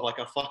COO of like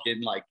a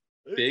fucking like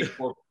big.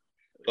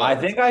 I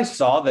think I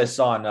saw this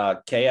on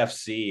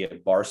KFC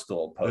at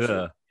Barstool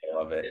posted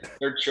of it.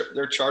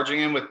 They're charging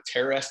him with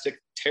terroristic,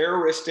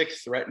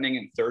 threatening,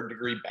 and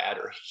third-degree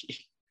battery.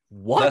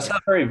 What? That's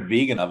not very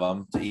vegan of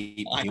him to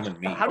eat human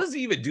meat. How does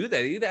he even do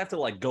that? He'd have to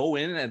like go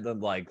in and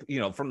then like,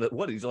 from the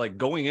he's like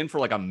going in for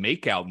like a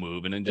makeout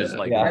move and then just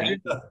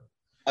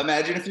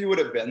Imagine if you would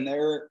have been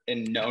there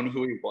and known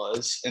who he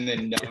was and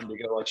then known to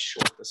go like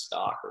short the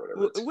stock or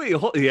whatever. Wait,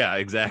 yeah,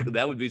 exactly.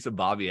 That would be some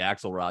Bobby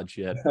Axelrod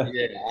shit.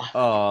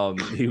 Yeah.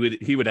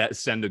 He would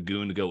send a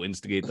goon to go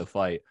instigate the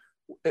fight.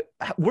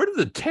 Where did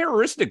the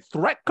terroristic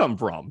threat come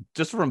from?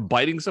 Just from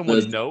biting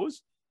someone's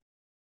nose?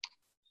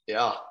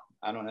 Yeah,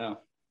 I don't know.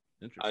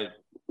 Interesting.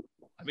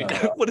 I mean,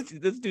 what if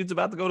this dude's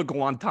about to go to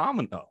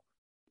Guantanamo?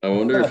 I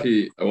wonder if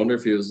he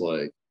was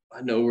like,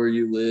 I know where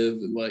you live,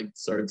 and like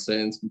started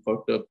saying some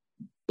fucked up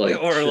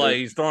or like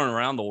he's throwing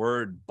around the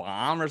word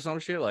bomb or some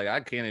shit. Like I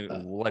can't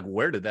even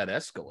where did that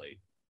escalate?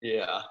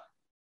 Yeah.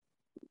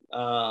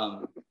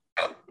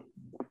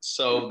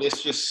 So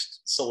this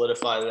just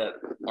solidified that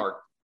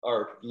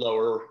our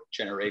lower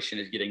generation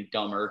is getting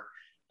dumber.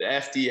 The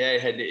FDA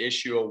had to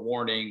issue a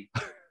warning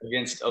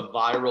against a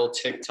viral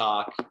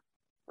TikTok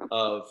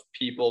of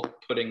people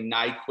putting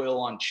NyQuil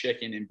on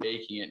chicken and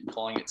baking it and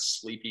calling it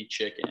sleepy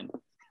chicken.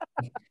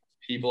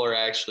 People are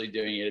actually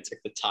doing it. It's like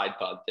the Tide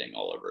Pod thing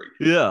all over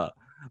again. Yeah.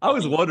 I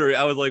was wondering,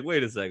 I was like,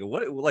 wait a second,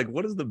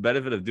 what is the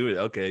benefit of doing it?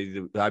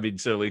 Okay, I mean,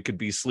 so it could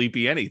be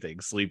sleepy anything,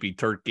 sleepy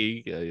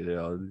turkey,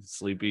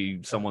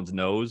 sleepy someone's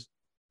nose.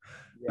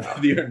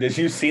 Yeah. Did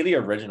you see the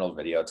original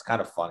video? It's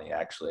kind of funny,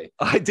 actually.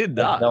 I did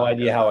not. I have no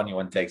idea how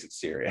anyone takes it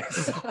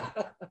serious.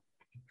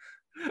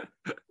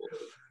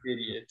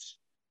 Idiots.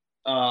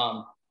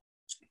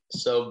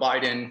 So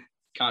Biden,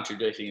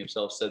 contradicting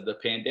himself, said the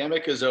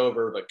pandemic is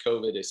over, but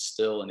COVID is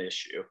still an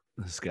issue.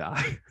 This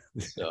guy.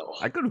 So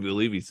I couldn't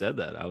believe he said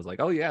that. I was like,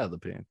 oh yeah, the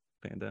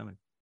pandemic.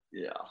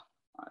 Yeah,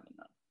 I don't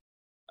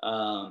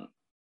know.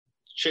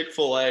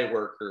 Chick-fil-A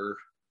worker,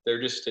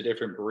 they're just a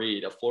different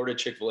breed. A Florida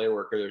Chick-fil-A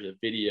worker, there's a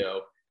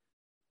video.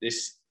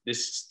 This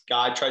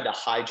guy tried to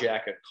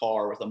hijack a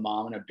car with a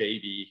mom and a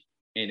baby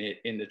in it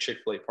in the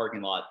Chick-fil-A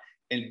parking lot.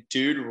 And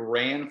dude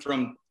ran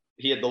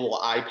he had the little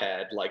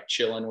iPad like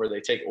chilling where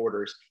they take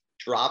orders,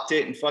 dropped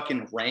it and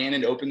fucking ran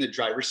and opened the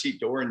driver's seat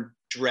door and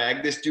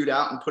dragged this dude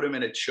out and put him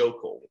in a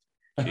chokehold.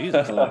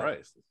 Jesus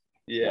Christ.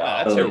 Yeah.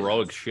 Wow, that's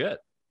heroic shit.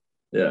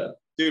 Yeah.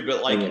 Dude,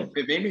 but like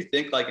it made me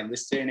think like in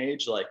this day and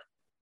age, like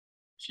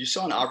if you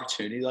saw an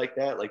opportunity like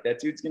that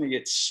dude's gonna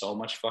get so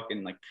much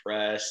fucking like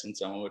press and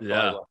someone would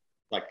probably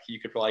like you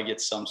could probably get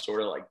some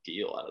sort of like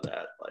deal out of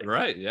that. Like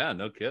right, yeah,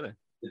 no kidding.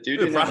 The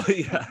dude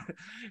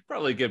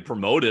probably get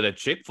promoted at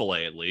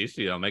Chick-fil-A at least,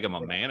 make him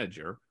a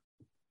manager.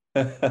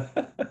 Or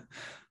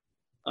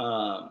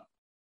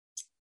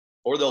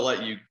they'll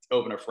let you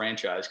open a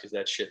franchise because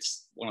that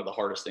shit's one of the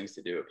hardest things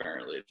to do.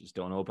 Apparently, just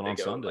don't open on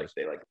Sundays.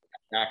 Like,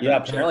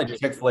 apparently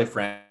Chick-fil-A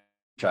franchise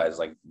franchise,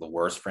 like the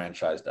worst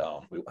franchise to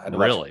own. We had to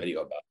watch a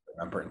video about it. I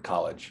remember in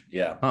college.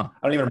 Yeah. Huh.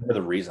 I don't even remember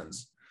the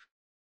reasons,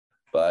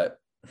 but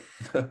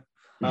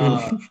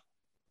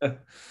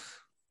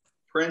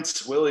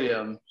Prince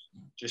William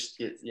just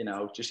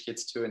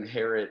gets to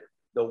inherit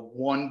the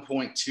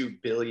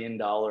 $1.2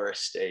 billion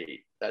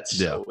estate. That's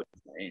so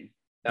insane.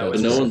 No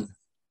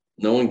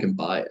one can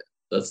buy it.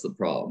 That's the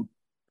problem.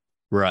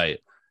 Right.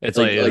 It's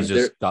like it was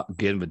just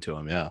given to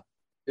him. Yeah.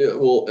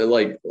 Well,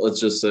 like, let's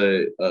just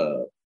say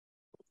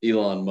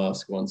Elon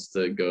Musk wants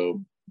to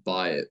go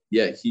buy it.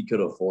 Yeah, he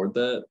could afford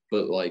that,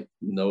 but like,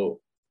 no,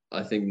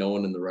 I think no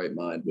one in the right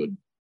mind would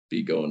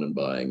be going and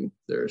buying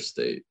their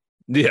estate.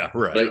 Yeah,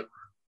 right. Like,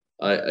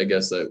 I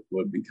guess that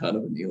would be kind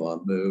of an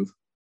Elon move.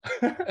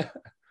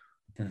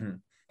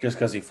 Just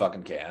because he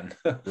fucking can.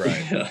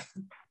 Right.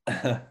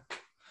 Yeah.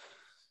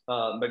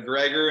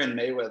 McGregor and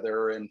Mayweather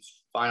are in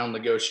final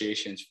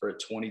negotiations for a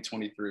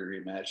 2023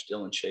 rematch.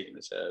 Dylan shaking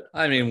his head.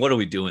 I mean, what are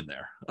we doing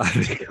there?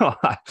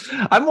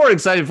 I'm more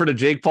excited for the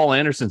Jake Paul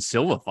Anderson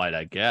Silva fight,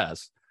 I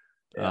guess.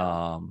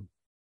 Yeah.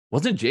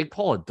 Wasn't Jake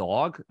Paul a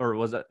dog, or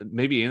was that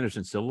maybe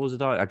Anderson Silva was a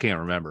dog? I can't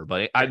remember.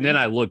 But then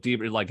I looked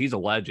deeper. Like, he's a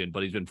legend,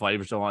 but he's been fighting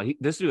for so long.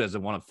 This dude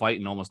hasn't won a fight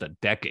in almost a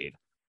decade.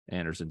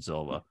 Anderson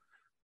Silva.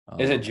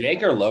 Is it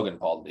Jake or Logan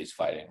Paul that he's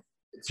fighting?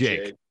 It's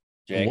Jake.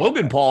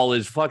 Logan Paul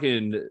is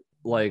fucking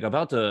like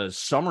about to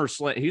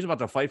SummerSlam. He's about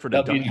to fight for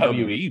the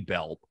WWE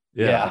belt.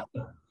 Yeah.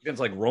 Against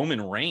like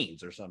Roman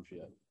Reigns or some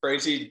shit.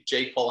 Crazy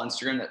Jake Paul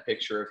Instagram, that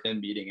picture of him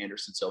beating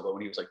Anderson Silva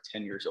when he was like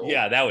 10 years old.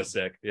 Yeah, that was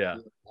sick. Yeah.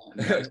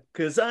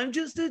 Because I'm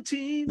just a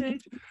teenager.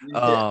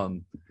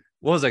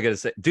 What was I gonna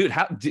say? Dude,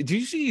 how did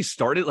you see he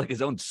started like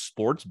his own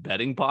sports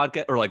betting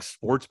podcast or like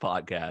sports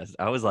podcast?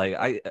 I was like,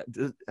 I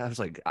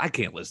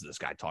can't listen to this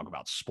guy talk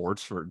about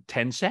sports for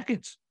 10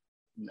 seconds.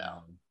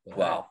 No.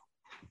 Wow.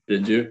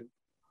 Did you?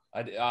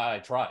 I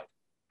tried.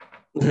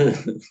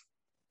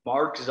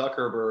 Mark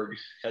Zuckerberg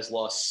has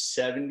lost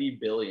 $70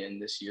 billion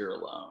this year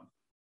alone.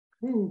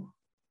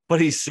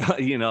 But he's,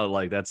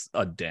 like that's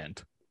a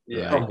dent.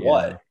 Yeah. From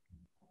what? Yeah.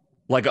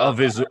 Like of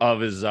his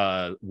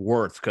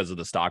worth because of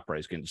the stock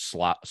price getting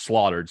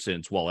slaughtered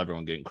since,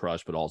 everyone getting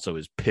crushed, but also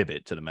his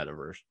pivot to the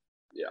metaverse.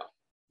 Yeah.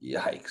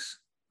 Yikes.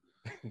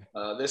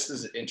 This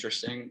is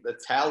interesting. The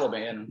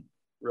Taliban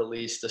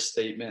released a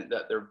statement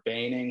that they're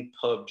banning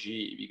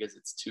PUBG because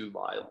it's too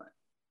violent.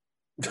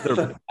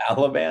 They're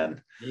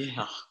Taliban?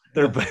 Yeah.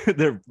 They're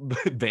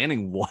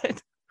banning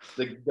what?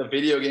 The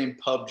video game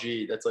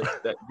PUBG. That's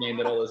like that game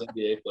that all those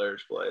NBA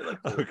players play. Like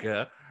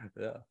okay.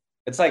 Yeah.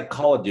 It's like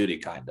Call of Duty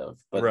kind of.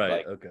 But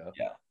right. Like, okay.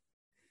 Yeah.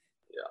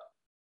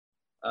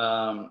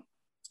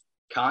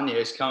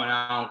 Kanye's coming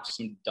out with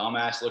some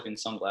dumbass looking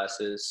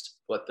sunglasses,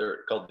 but they're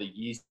called the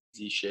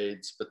Yeezy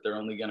shades, but they're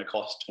only gonna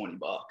cost $20.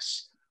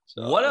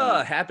 So,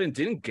 what happened?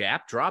 Didn't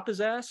Gap drop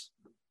his ass?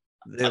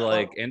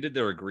 They ended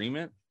their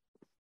agreement.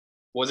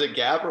 Was it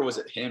Gap or was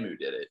it him who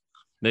did it?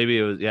 Maybe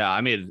it was. Yeah, I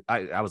mean,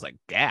 I was like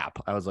Gap.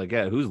 I was like,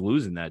 yeah, who's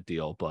losing that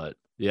deal? But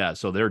yeah,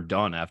 so they're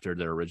done after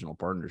their original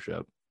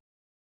partnership.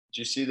 Did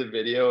you see the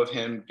video of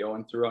him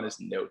going through on his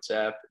notes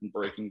app and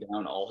breaking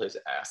down all his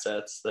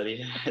assets that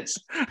he has?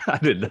 I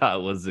did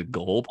not. Was it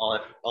gold?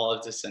 I'll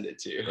have to send it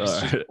to you.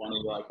 It's just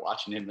funny, like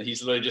watching him.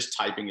 He's literally just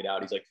typing it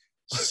out. He's like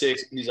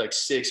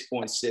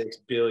 6.6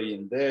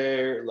 billion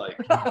there. Like,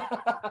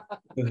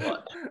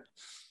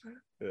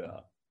 yeah.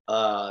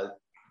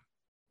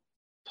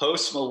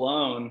 Post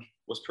Malone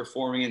was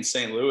performing in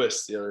St.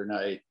 Louis the other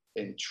night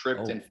and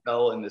tripped and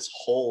fell in this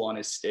hole on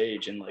his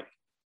stage, and like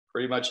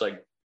pretty much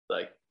like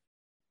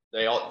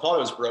they all thought it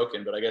was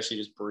broken, but I guess he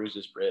just bruised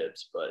his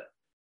ribs. But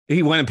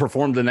he went and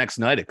performed the next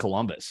night at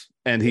Columbus,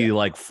 and he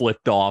like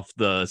flipped off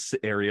the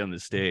area on the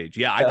stage.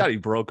 Yeah, I thought he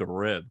broke a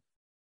rib.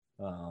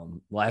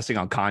 Last thing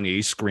on Kanye,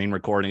 he's screen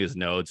recording his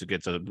notes. It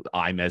gets an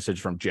iMessage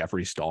from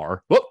Jeffree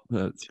Star.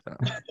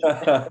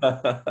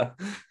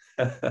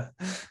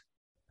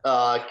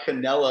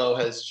 Canelo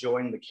has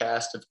joined the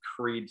cast of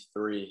Creed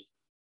 3,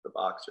 the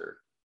boxer.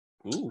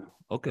 Ooh,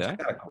 okay.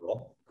 That's kind of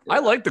cool. I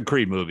like the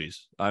Creed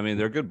movies. I mean,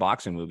 they're good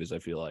boxing movies, I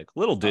feel like.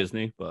 Little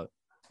Disney, but.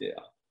 Yeah.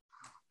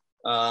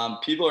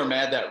 People are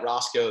mad that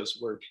Roscoe's,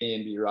 where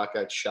PNB Rock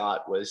got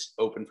shot, was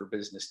open for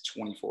business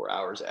 24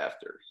 hours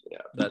after.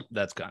 Yeah.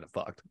 That's kind of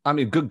fucked. I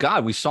mean, good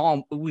God, we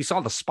saw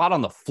the spot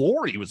on the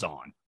floor he was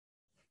on.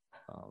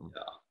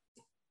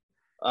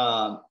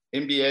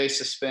 NBA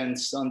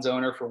suspends Suns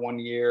owner for 1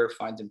 year,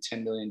 fines him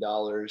 $10 million.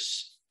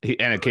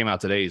 And it came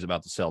out today he's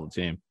about to sell the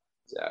team.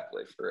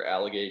 Exactly, for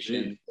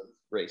allegations of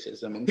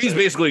racism. And he's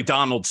basically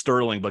Donald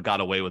Sterling, but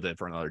got away with it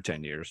for another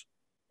 10 years.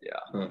 Yeah.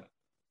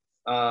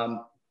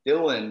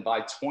 Dylan, by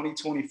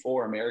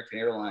 2024, American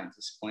Airlines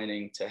is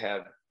planning to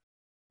have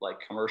like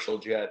commercial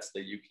jets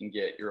that you can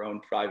get your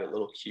own private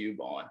little cube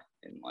on.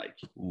 And like,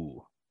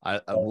 ooh,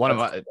 one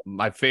of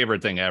my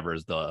favorite thing ever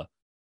is the.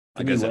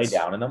 Can you lay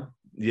down in them?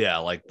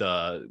 Yeah,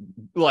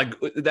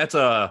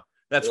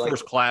 that's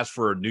first class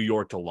for New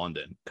York to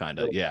London, kind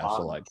of. Yeah,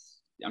 so like.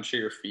 I'm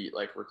sure your feet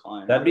like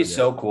recline. That'd be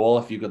so cool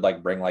if you could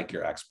like bring like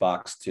your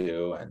Xbox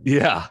too. And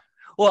yeah.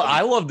 Well,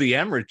 I love the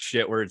Emirates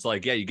shit where it's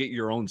like, yeah, you get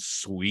your own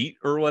suite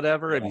or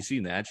whatever. Yeah. Have you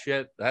seen that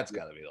shit? That's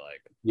got to be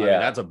like, yeah, I mean,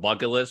 that's a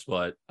bucket list,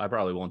 but I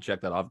probably won't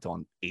check that off until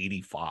I'm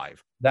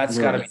 85. That's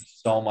got to be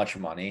so much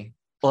money.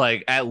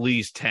 Like at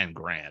least 10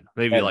 grand,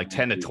 maybe like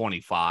 10 to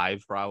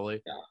 25,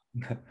 probably.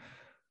 Yeah.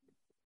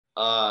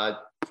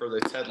 For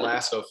the Ted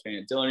Lasso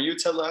fan, Dylan, are you a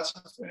Ted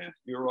Lasso fan?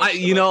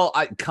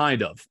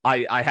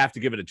 I have to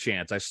give it a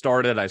chance. I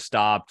started, I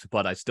stopped,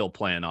 but I still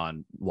plan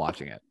on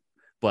watching it.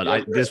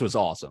 But this was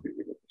awesome.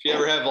 If you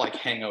ever have like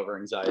hangover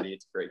anxiety,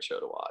 it's a great show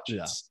to watch.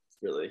 Yeah. It's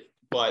really,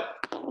 but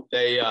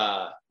they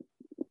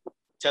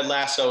Ted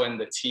Lasso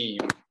and the team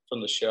from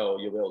the show,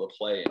 you'll be able to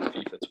play in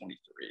FIFA 23.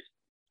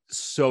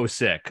 So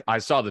sick. I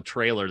saw the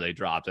trailer they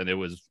dropped and it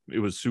was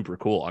super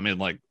cool. I mean,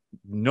 like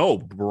no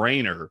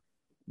brainer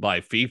by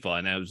FIFA.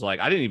 And I was like,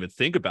 I didn't even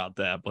think about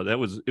that, but it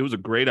was a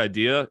great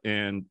idea.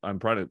 And I'm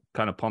kind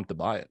of pumped to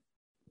buy it.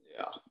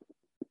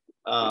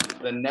 Yeah.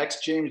 The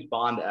next James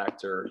Bond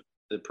actor,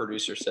 the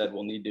producer said,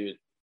 will need to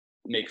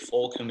make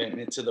full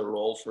commitment to the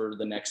role for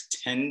the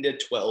next 10 to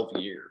 12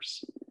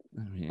 years.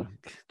 I mean,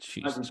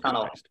 Jesus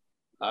Christ.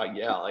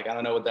 Yeah, like I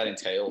don't know what that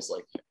entails.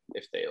 Like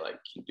if they like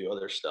can do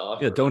other stuff.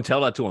 Yeah, don't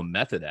tell that to a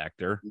method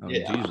actor. I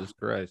mean, Jesus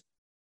Christ.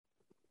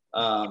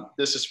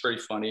 This is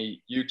pretty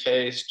funny.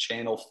 UK's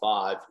Channel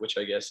 5, which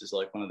I guess is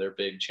like one of their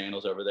big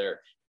channels over there,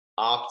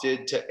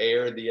 opted to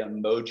air the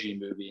Emoji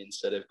Movie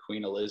instead of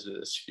Queen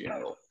Elizabeth's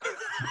funeral.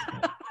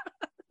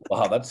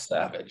 Wow, that's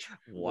savage.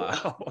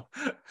 Wow.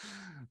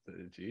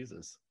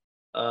 Jesus.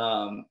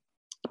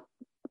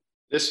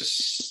 This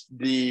is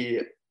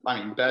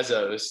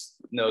Bezos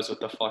knows what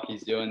the fuck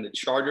he's doing. The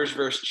Chargers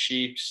versus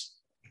Chiefs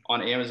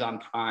on Amazon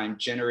Prime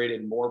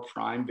generated more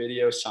Prime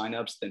Video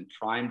signups than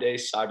Prime Day,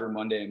 Cyber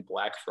Monday, and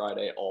Black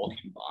Friday all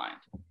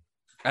combined.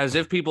 As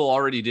if people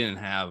already didn't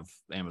have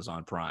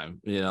Amazon Prime,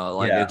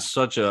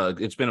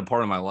 it's been a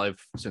part of my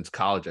life since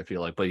college, I feel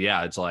like. But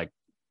yeah, it's like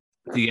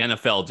the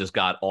NFL just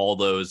got all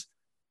those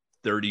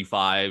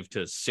 35 to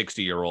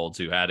 60-year-olds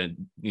who hadn't,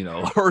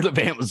 heard of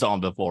Amazon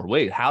before.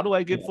 Wait, how do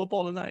I get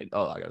football tonight?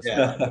 Oh, I got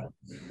to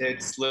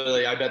It's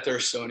literally, I bet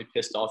there's so many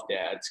pissed off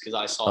dads because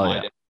I saw my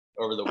dad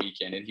over the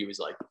weekend and he was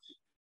like,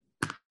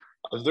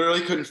 I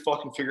literally couldn't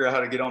fucking figure out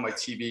how to get on my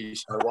TV.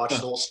 So I watched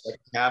the whole second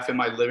half in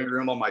my living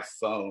room on my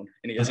phone,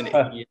 and he has an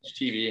 80-inch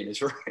TV in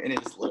his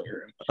living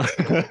room.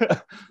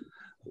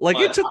 Like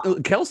it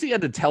took Kelsey had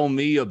to tell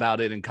me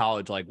about it in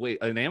college. Like,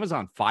 wait, an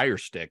Amazon Fire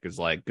Stick is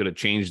like going to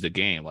change the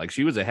game. Like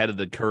she was ahead of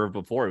the curve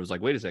before. It was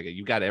like, wait a second,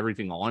 you got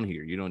everything on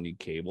here. You don't need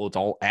cable. It's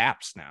all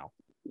apps now.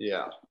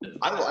 Yeah,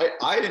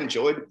 I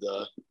enjoyed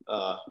the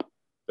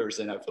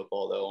Thursday Night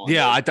Football though.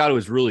 Yeah, I thought it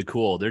was really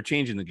cool. They're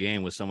changing the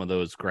game with some of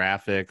those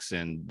graphics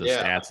and the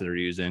stats that they're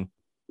using.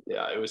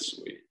 Yeah, it was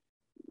sweet.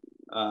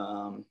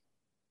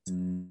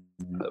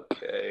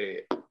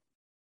 Okay.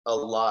 A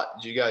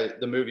lot. Do you guys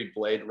the movie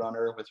Blade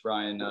Runner with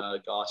Ryan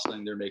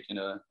Gosling? They're making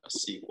a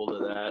sequel to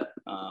that.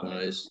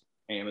 Nice.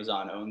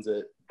 Amazon owns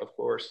it, of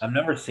course. I've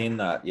never seen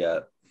that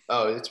yet.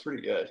 Oh, it's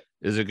pretty good.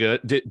 Is it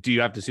good? Do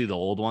you have to see the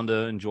old one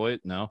to enjoy it?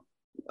 No.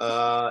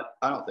 I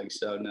don't think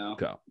so. No.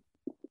 Go.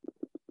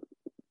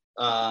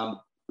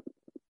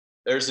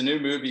 There's a new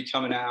movie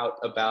coming out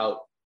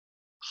about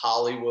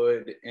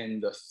Hollywood in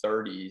the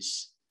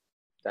 30s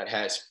that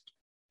has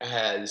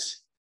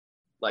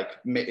like,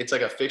 it's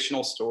like a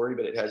fictional story,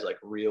 but it has like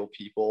real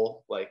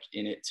people like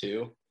in it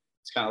too.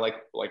 It's kind of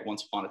like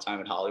Once Upon a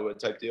Time in Hollywood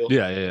type deal.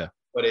 Yeah.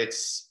 But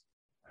it's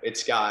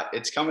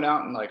coming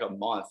out in like a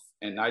month,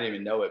 and I didn't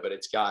even know it, but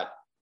it's got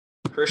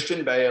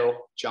Christian Bale,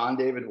 John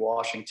David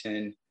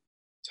Washington,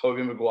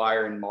 Tobey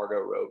Maguire, and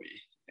Margot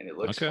Robbie, and it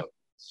looks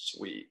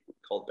sweet.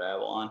 Called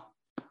Babylon.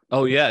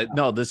 Oh yeah,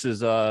 no, this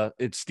is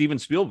it's Steven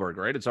Spielberg,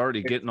 right? It's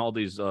already getting all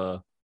these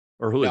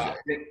or who is it?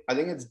 I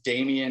think it's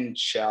Damien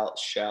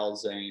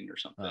Chazelle or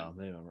something.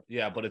 Oh,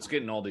 yeah, but it's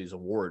getting all these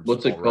awards.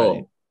 What's it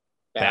called?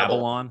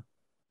 Babylon.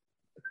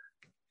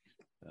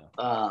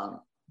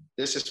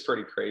 This is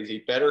pretty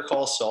crazy. Better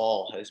Call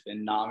Saul has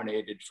been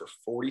nominated for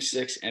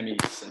 46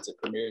 Emmys since it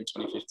premiered in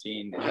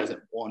 2015. It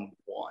hasn't won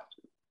one.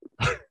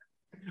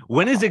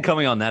 When is it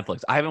coming on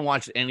Netflix? I haven't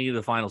watched any of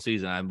the final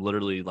season. I'm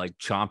literally like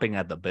chomping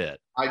at the bit.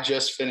 I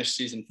just finished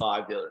season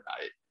 5 the other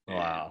night.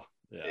 Wow.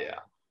 Yeah.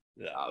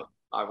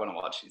 I want to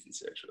watch season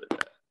 6 really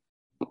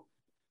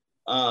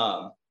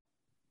bad.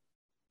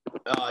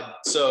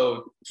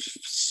 So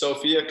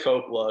Sofia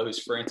Coppola,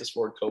 who's Francis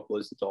Ford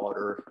Coppola's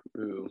daughter,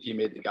 who he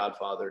made The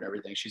Godfather and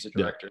everything, she's a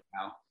director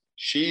now.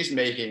 She's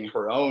making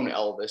her own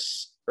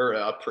Elvis or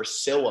a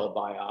Priscilla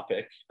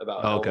biopic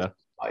about Elvis'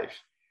 life.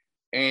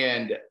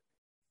 And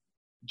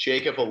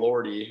Jacob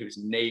Elordi, who's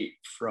Nate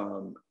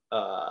from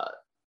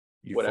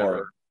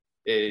whatever,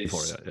 is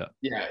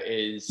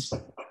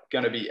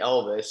going to be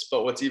Elvis.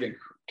 But what's even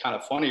kind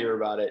of funnier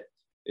about it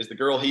is the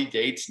girl he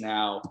dates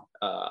now,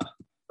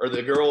 or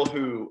the girl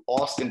who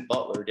Austin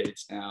Butler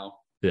dates now,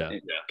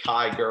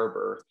 Kai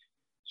Gerber.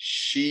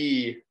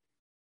 She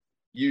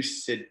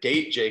used to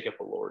date Jacob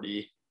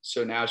Elordi,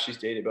 so now she's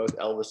dated both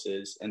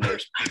Elvises, and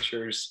there's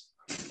pictures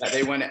that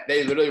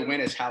they literally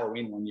went as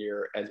Halloween one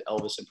year as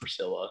Elvis and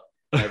Priscilla.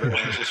 And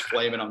everyone was just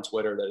flaming on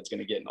Twitter that it's going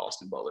to get in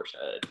Austin Butler's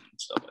head and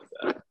stuff like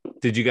that.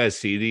 Did you guys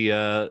see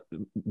the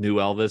new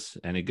Elvis?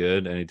 Any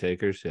good? Any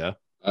takers? Yeah.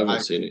 I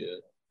haven't seen it yet.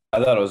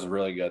 I thought it was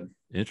really good.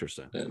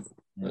 Interesting. Yeah,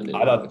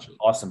 I thought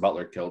Austin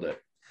Butler killed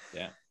it.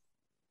 Yeah.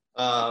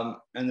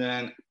 And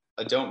then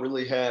I don't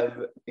really have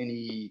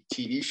any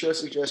TV show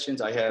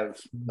suggestions. I have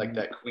like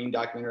that Queen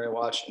documentary I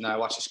watched, and I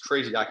watched this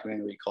crazy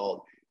documentary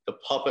called The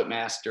Puppet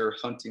Master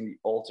Hunting the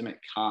Ultimate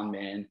Con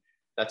Man.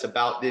 That's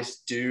about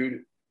this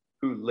dude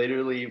who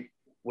literally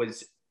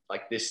was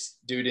like this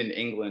dude in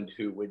England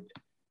who would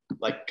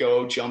like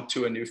go jump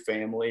to a new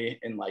family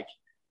and like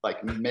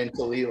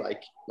mentally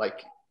like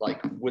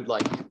would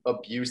like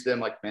abuse them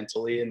like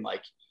mentally and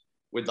like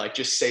would like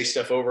just say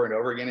stuff over and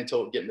over again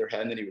until it would get in their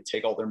head, and then he would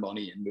take all their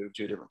money and move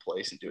to a different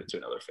place and do it to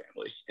another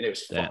family. And it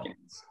was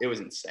it was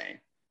insane.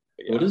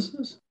 Yeah. What is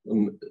this?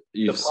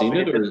 You've seen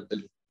it or?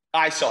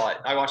 I saw it.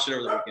 I watched it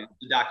over the weekend.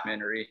 The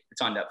documentary.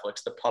 It's on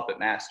Netflix. The Puppet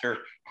Master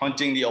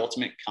Hunting the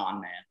Ultimate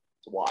Con Man.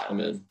 It's wild. I'm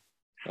in.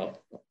 Oh,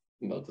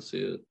 I'm about to see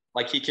it.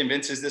 Like he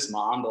convinces this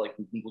mom to like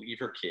leave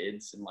her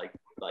kids and like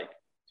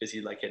because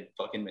he like had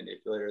fucking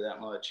manipulated her that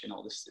much and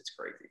all this. It's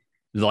crazy.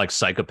 It's like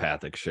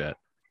psychopathic shit.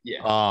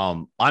 Yeah.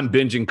 I'm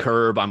binging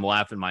Curb. I'm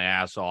laughing my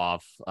ass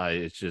off.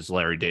 It's just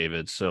Larry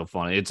David. So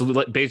funny. It's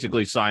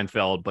basically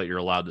Seinfeld, but you're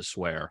allowed to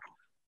swear.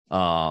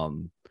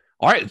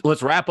 All right,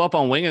 let's wrap up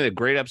on Winging It.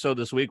 Great episode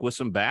this week with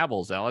some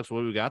babbles. Alex,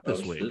 what do we got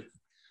this week? Shit.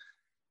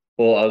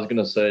 Well, I was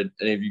gonna say,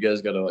 any of you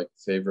guys got a like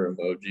favorite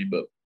emoji,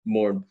 but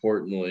more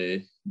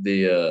importantly,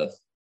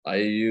 I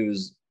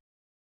use,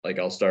 like,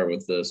 I'll start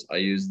with this. I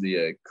use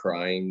the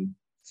crying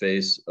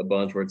face a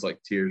bunch, where it's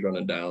like tears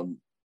running down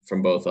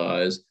from both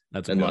eyes.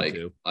 That's and like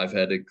too. I've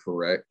had to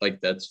correct, like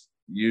that's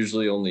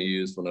usually only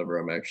used whenever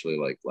I'm actually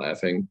like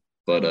laughing,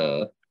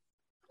 but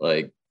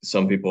like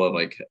some people have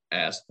like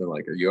asked them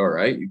like, are you all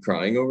right, you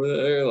crying over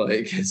there,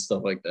 like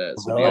stuff like that.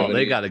 So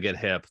they got to get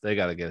hip.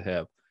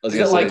 I was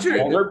gonna say,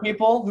 like older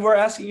people who are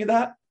asking you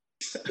that?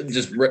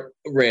 Just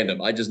random.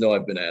 I just know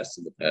I've been asked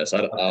in the past. I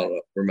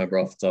don't remember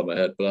off the top of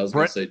my head, but I was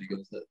gonna say, do you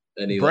guys have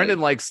any? Brendan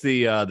likes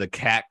the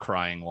cat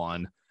crying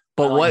one.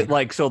 But what,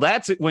 like, so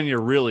that's when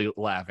you're really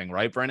laughing,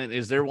 right, Brendan?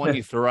 Is there one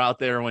you throw out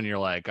there when you're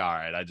like, all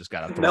right, I just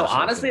got to throw No,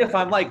 honestly, if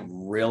I'm like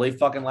really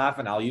fucking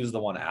laughing, I'll use the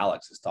one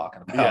Alex is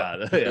talking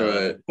about.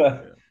 Yeah.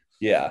 Right.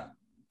 Yeah.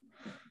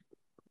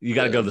 You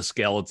got to go the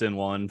skeleton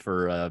one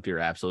for if you're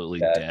absolutely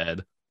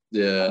dead.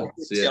 Yeah.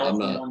 The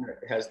skeleton one that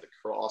has the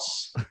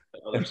cross.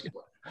 The other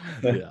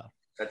yeah.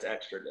 That's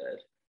extra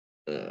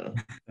dead.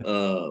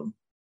 Yeah.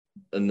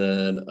 And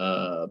then,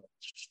 what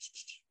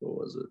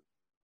was it?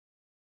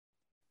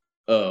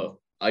 Oh,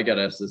 I got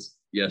asked this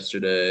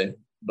yesterday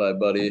by a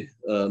buddy.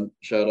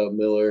 Shout out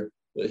Miller.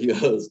 He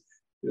goes,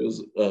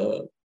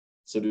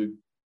 so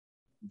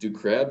do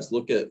crabs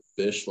look at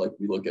fish like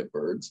we look at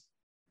birds?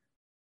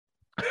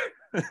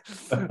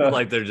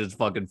 Like they're just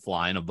fucking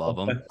flying above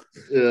them.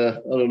 Yeah,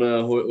 I don't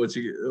know. What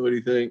do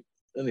you think?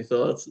 Any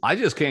thoughts? I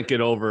just can't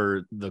get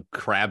over the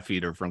crab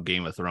feeder from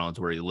Game of Thrones,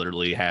 where he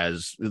literally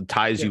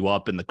ties you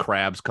up and the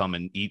crabs come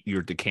and eat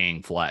your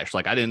decaying flesh.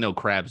 Like, I didn't know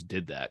crabs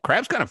did that.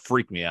 Crabs kind of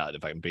freak me out,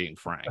 if I'm being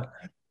frank.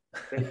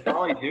 They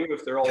probably do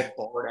if they're all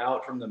barred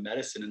out from the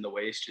medicine in the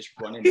waste, just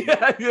running.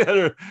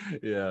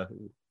 Yeah.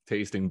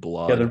 Tasting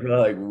blood. Yeah, they're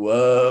probably like,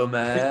 whoa,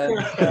 man.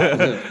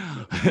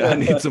 I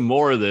need some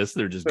more of this.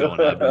 They're just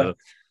going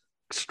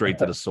straight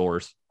to the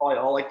source. Probably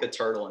all like the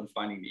turtle in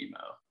Finding Nemo.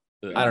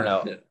 I don't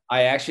know.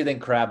 I actually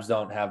think crabs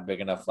don't have big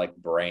enough like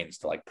brains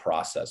to like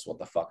process what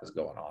the fuck is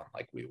going on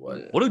like we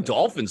would. What do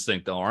dolphins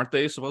think though? Aren't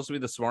they supposed to be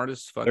the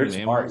smartest fucking They're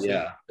smart,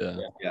 animals?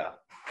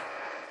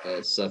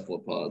 Yeah.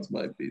 Cephalopods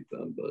might beat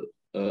them,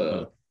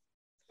 but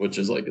which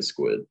is like a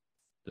squid.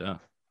 Yeah.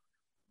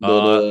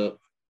 But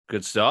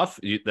good stuff.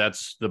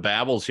 That's the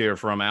babbles here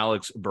from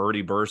Alex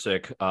Birdie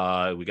Bursick.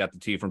 We got the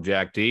tea from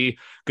Jack D.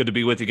 Good to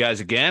be with you guys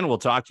again. We'll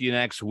talk to you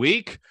next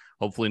week.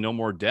 Hopefully no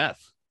more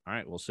death. All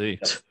right, we'll see.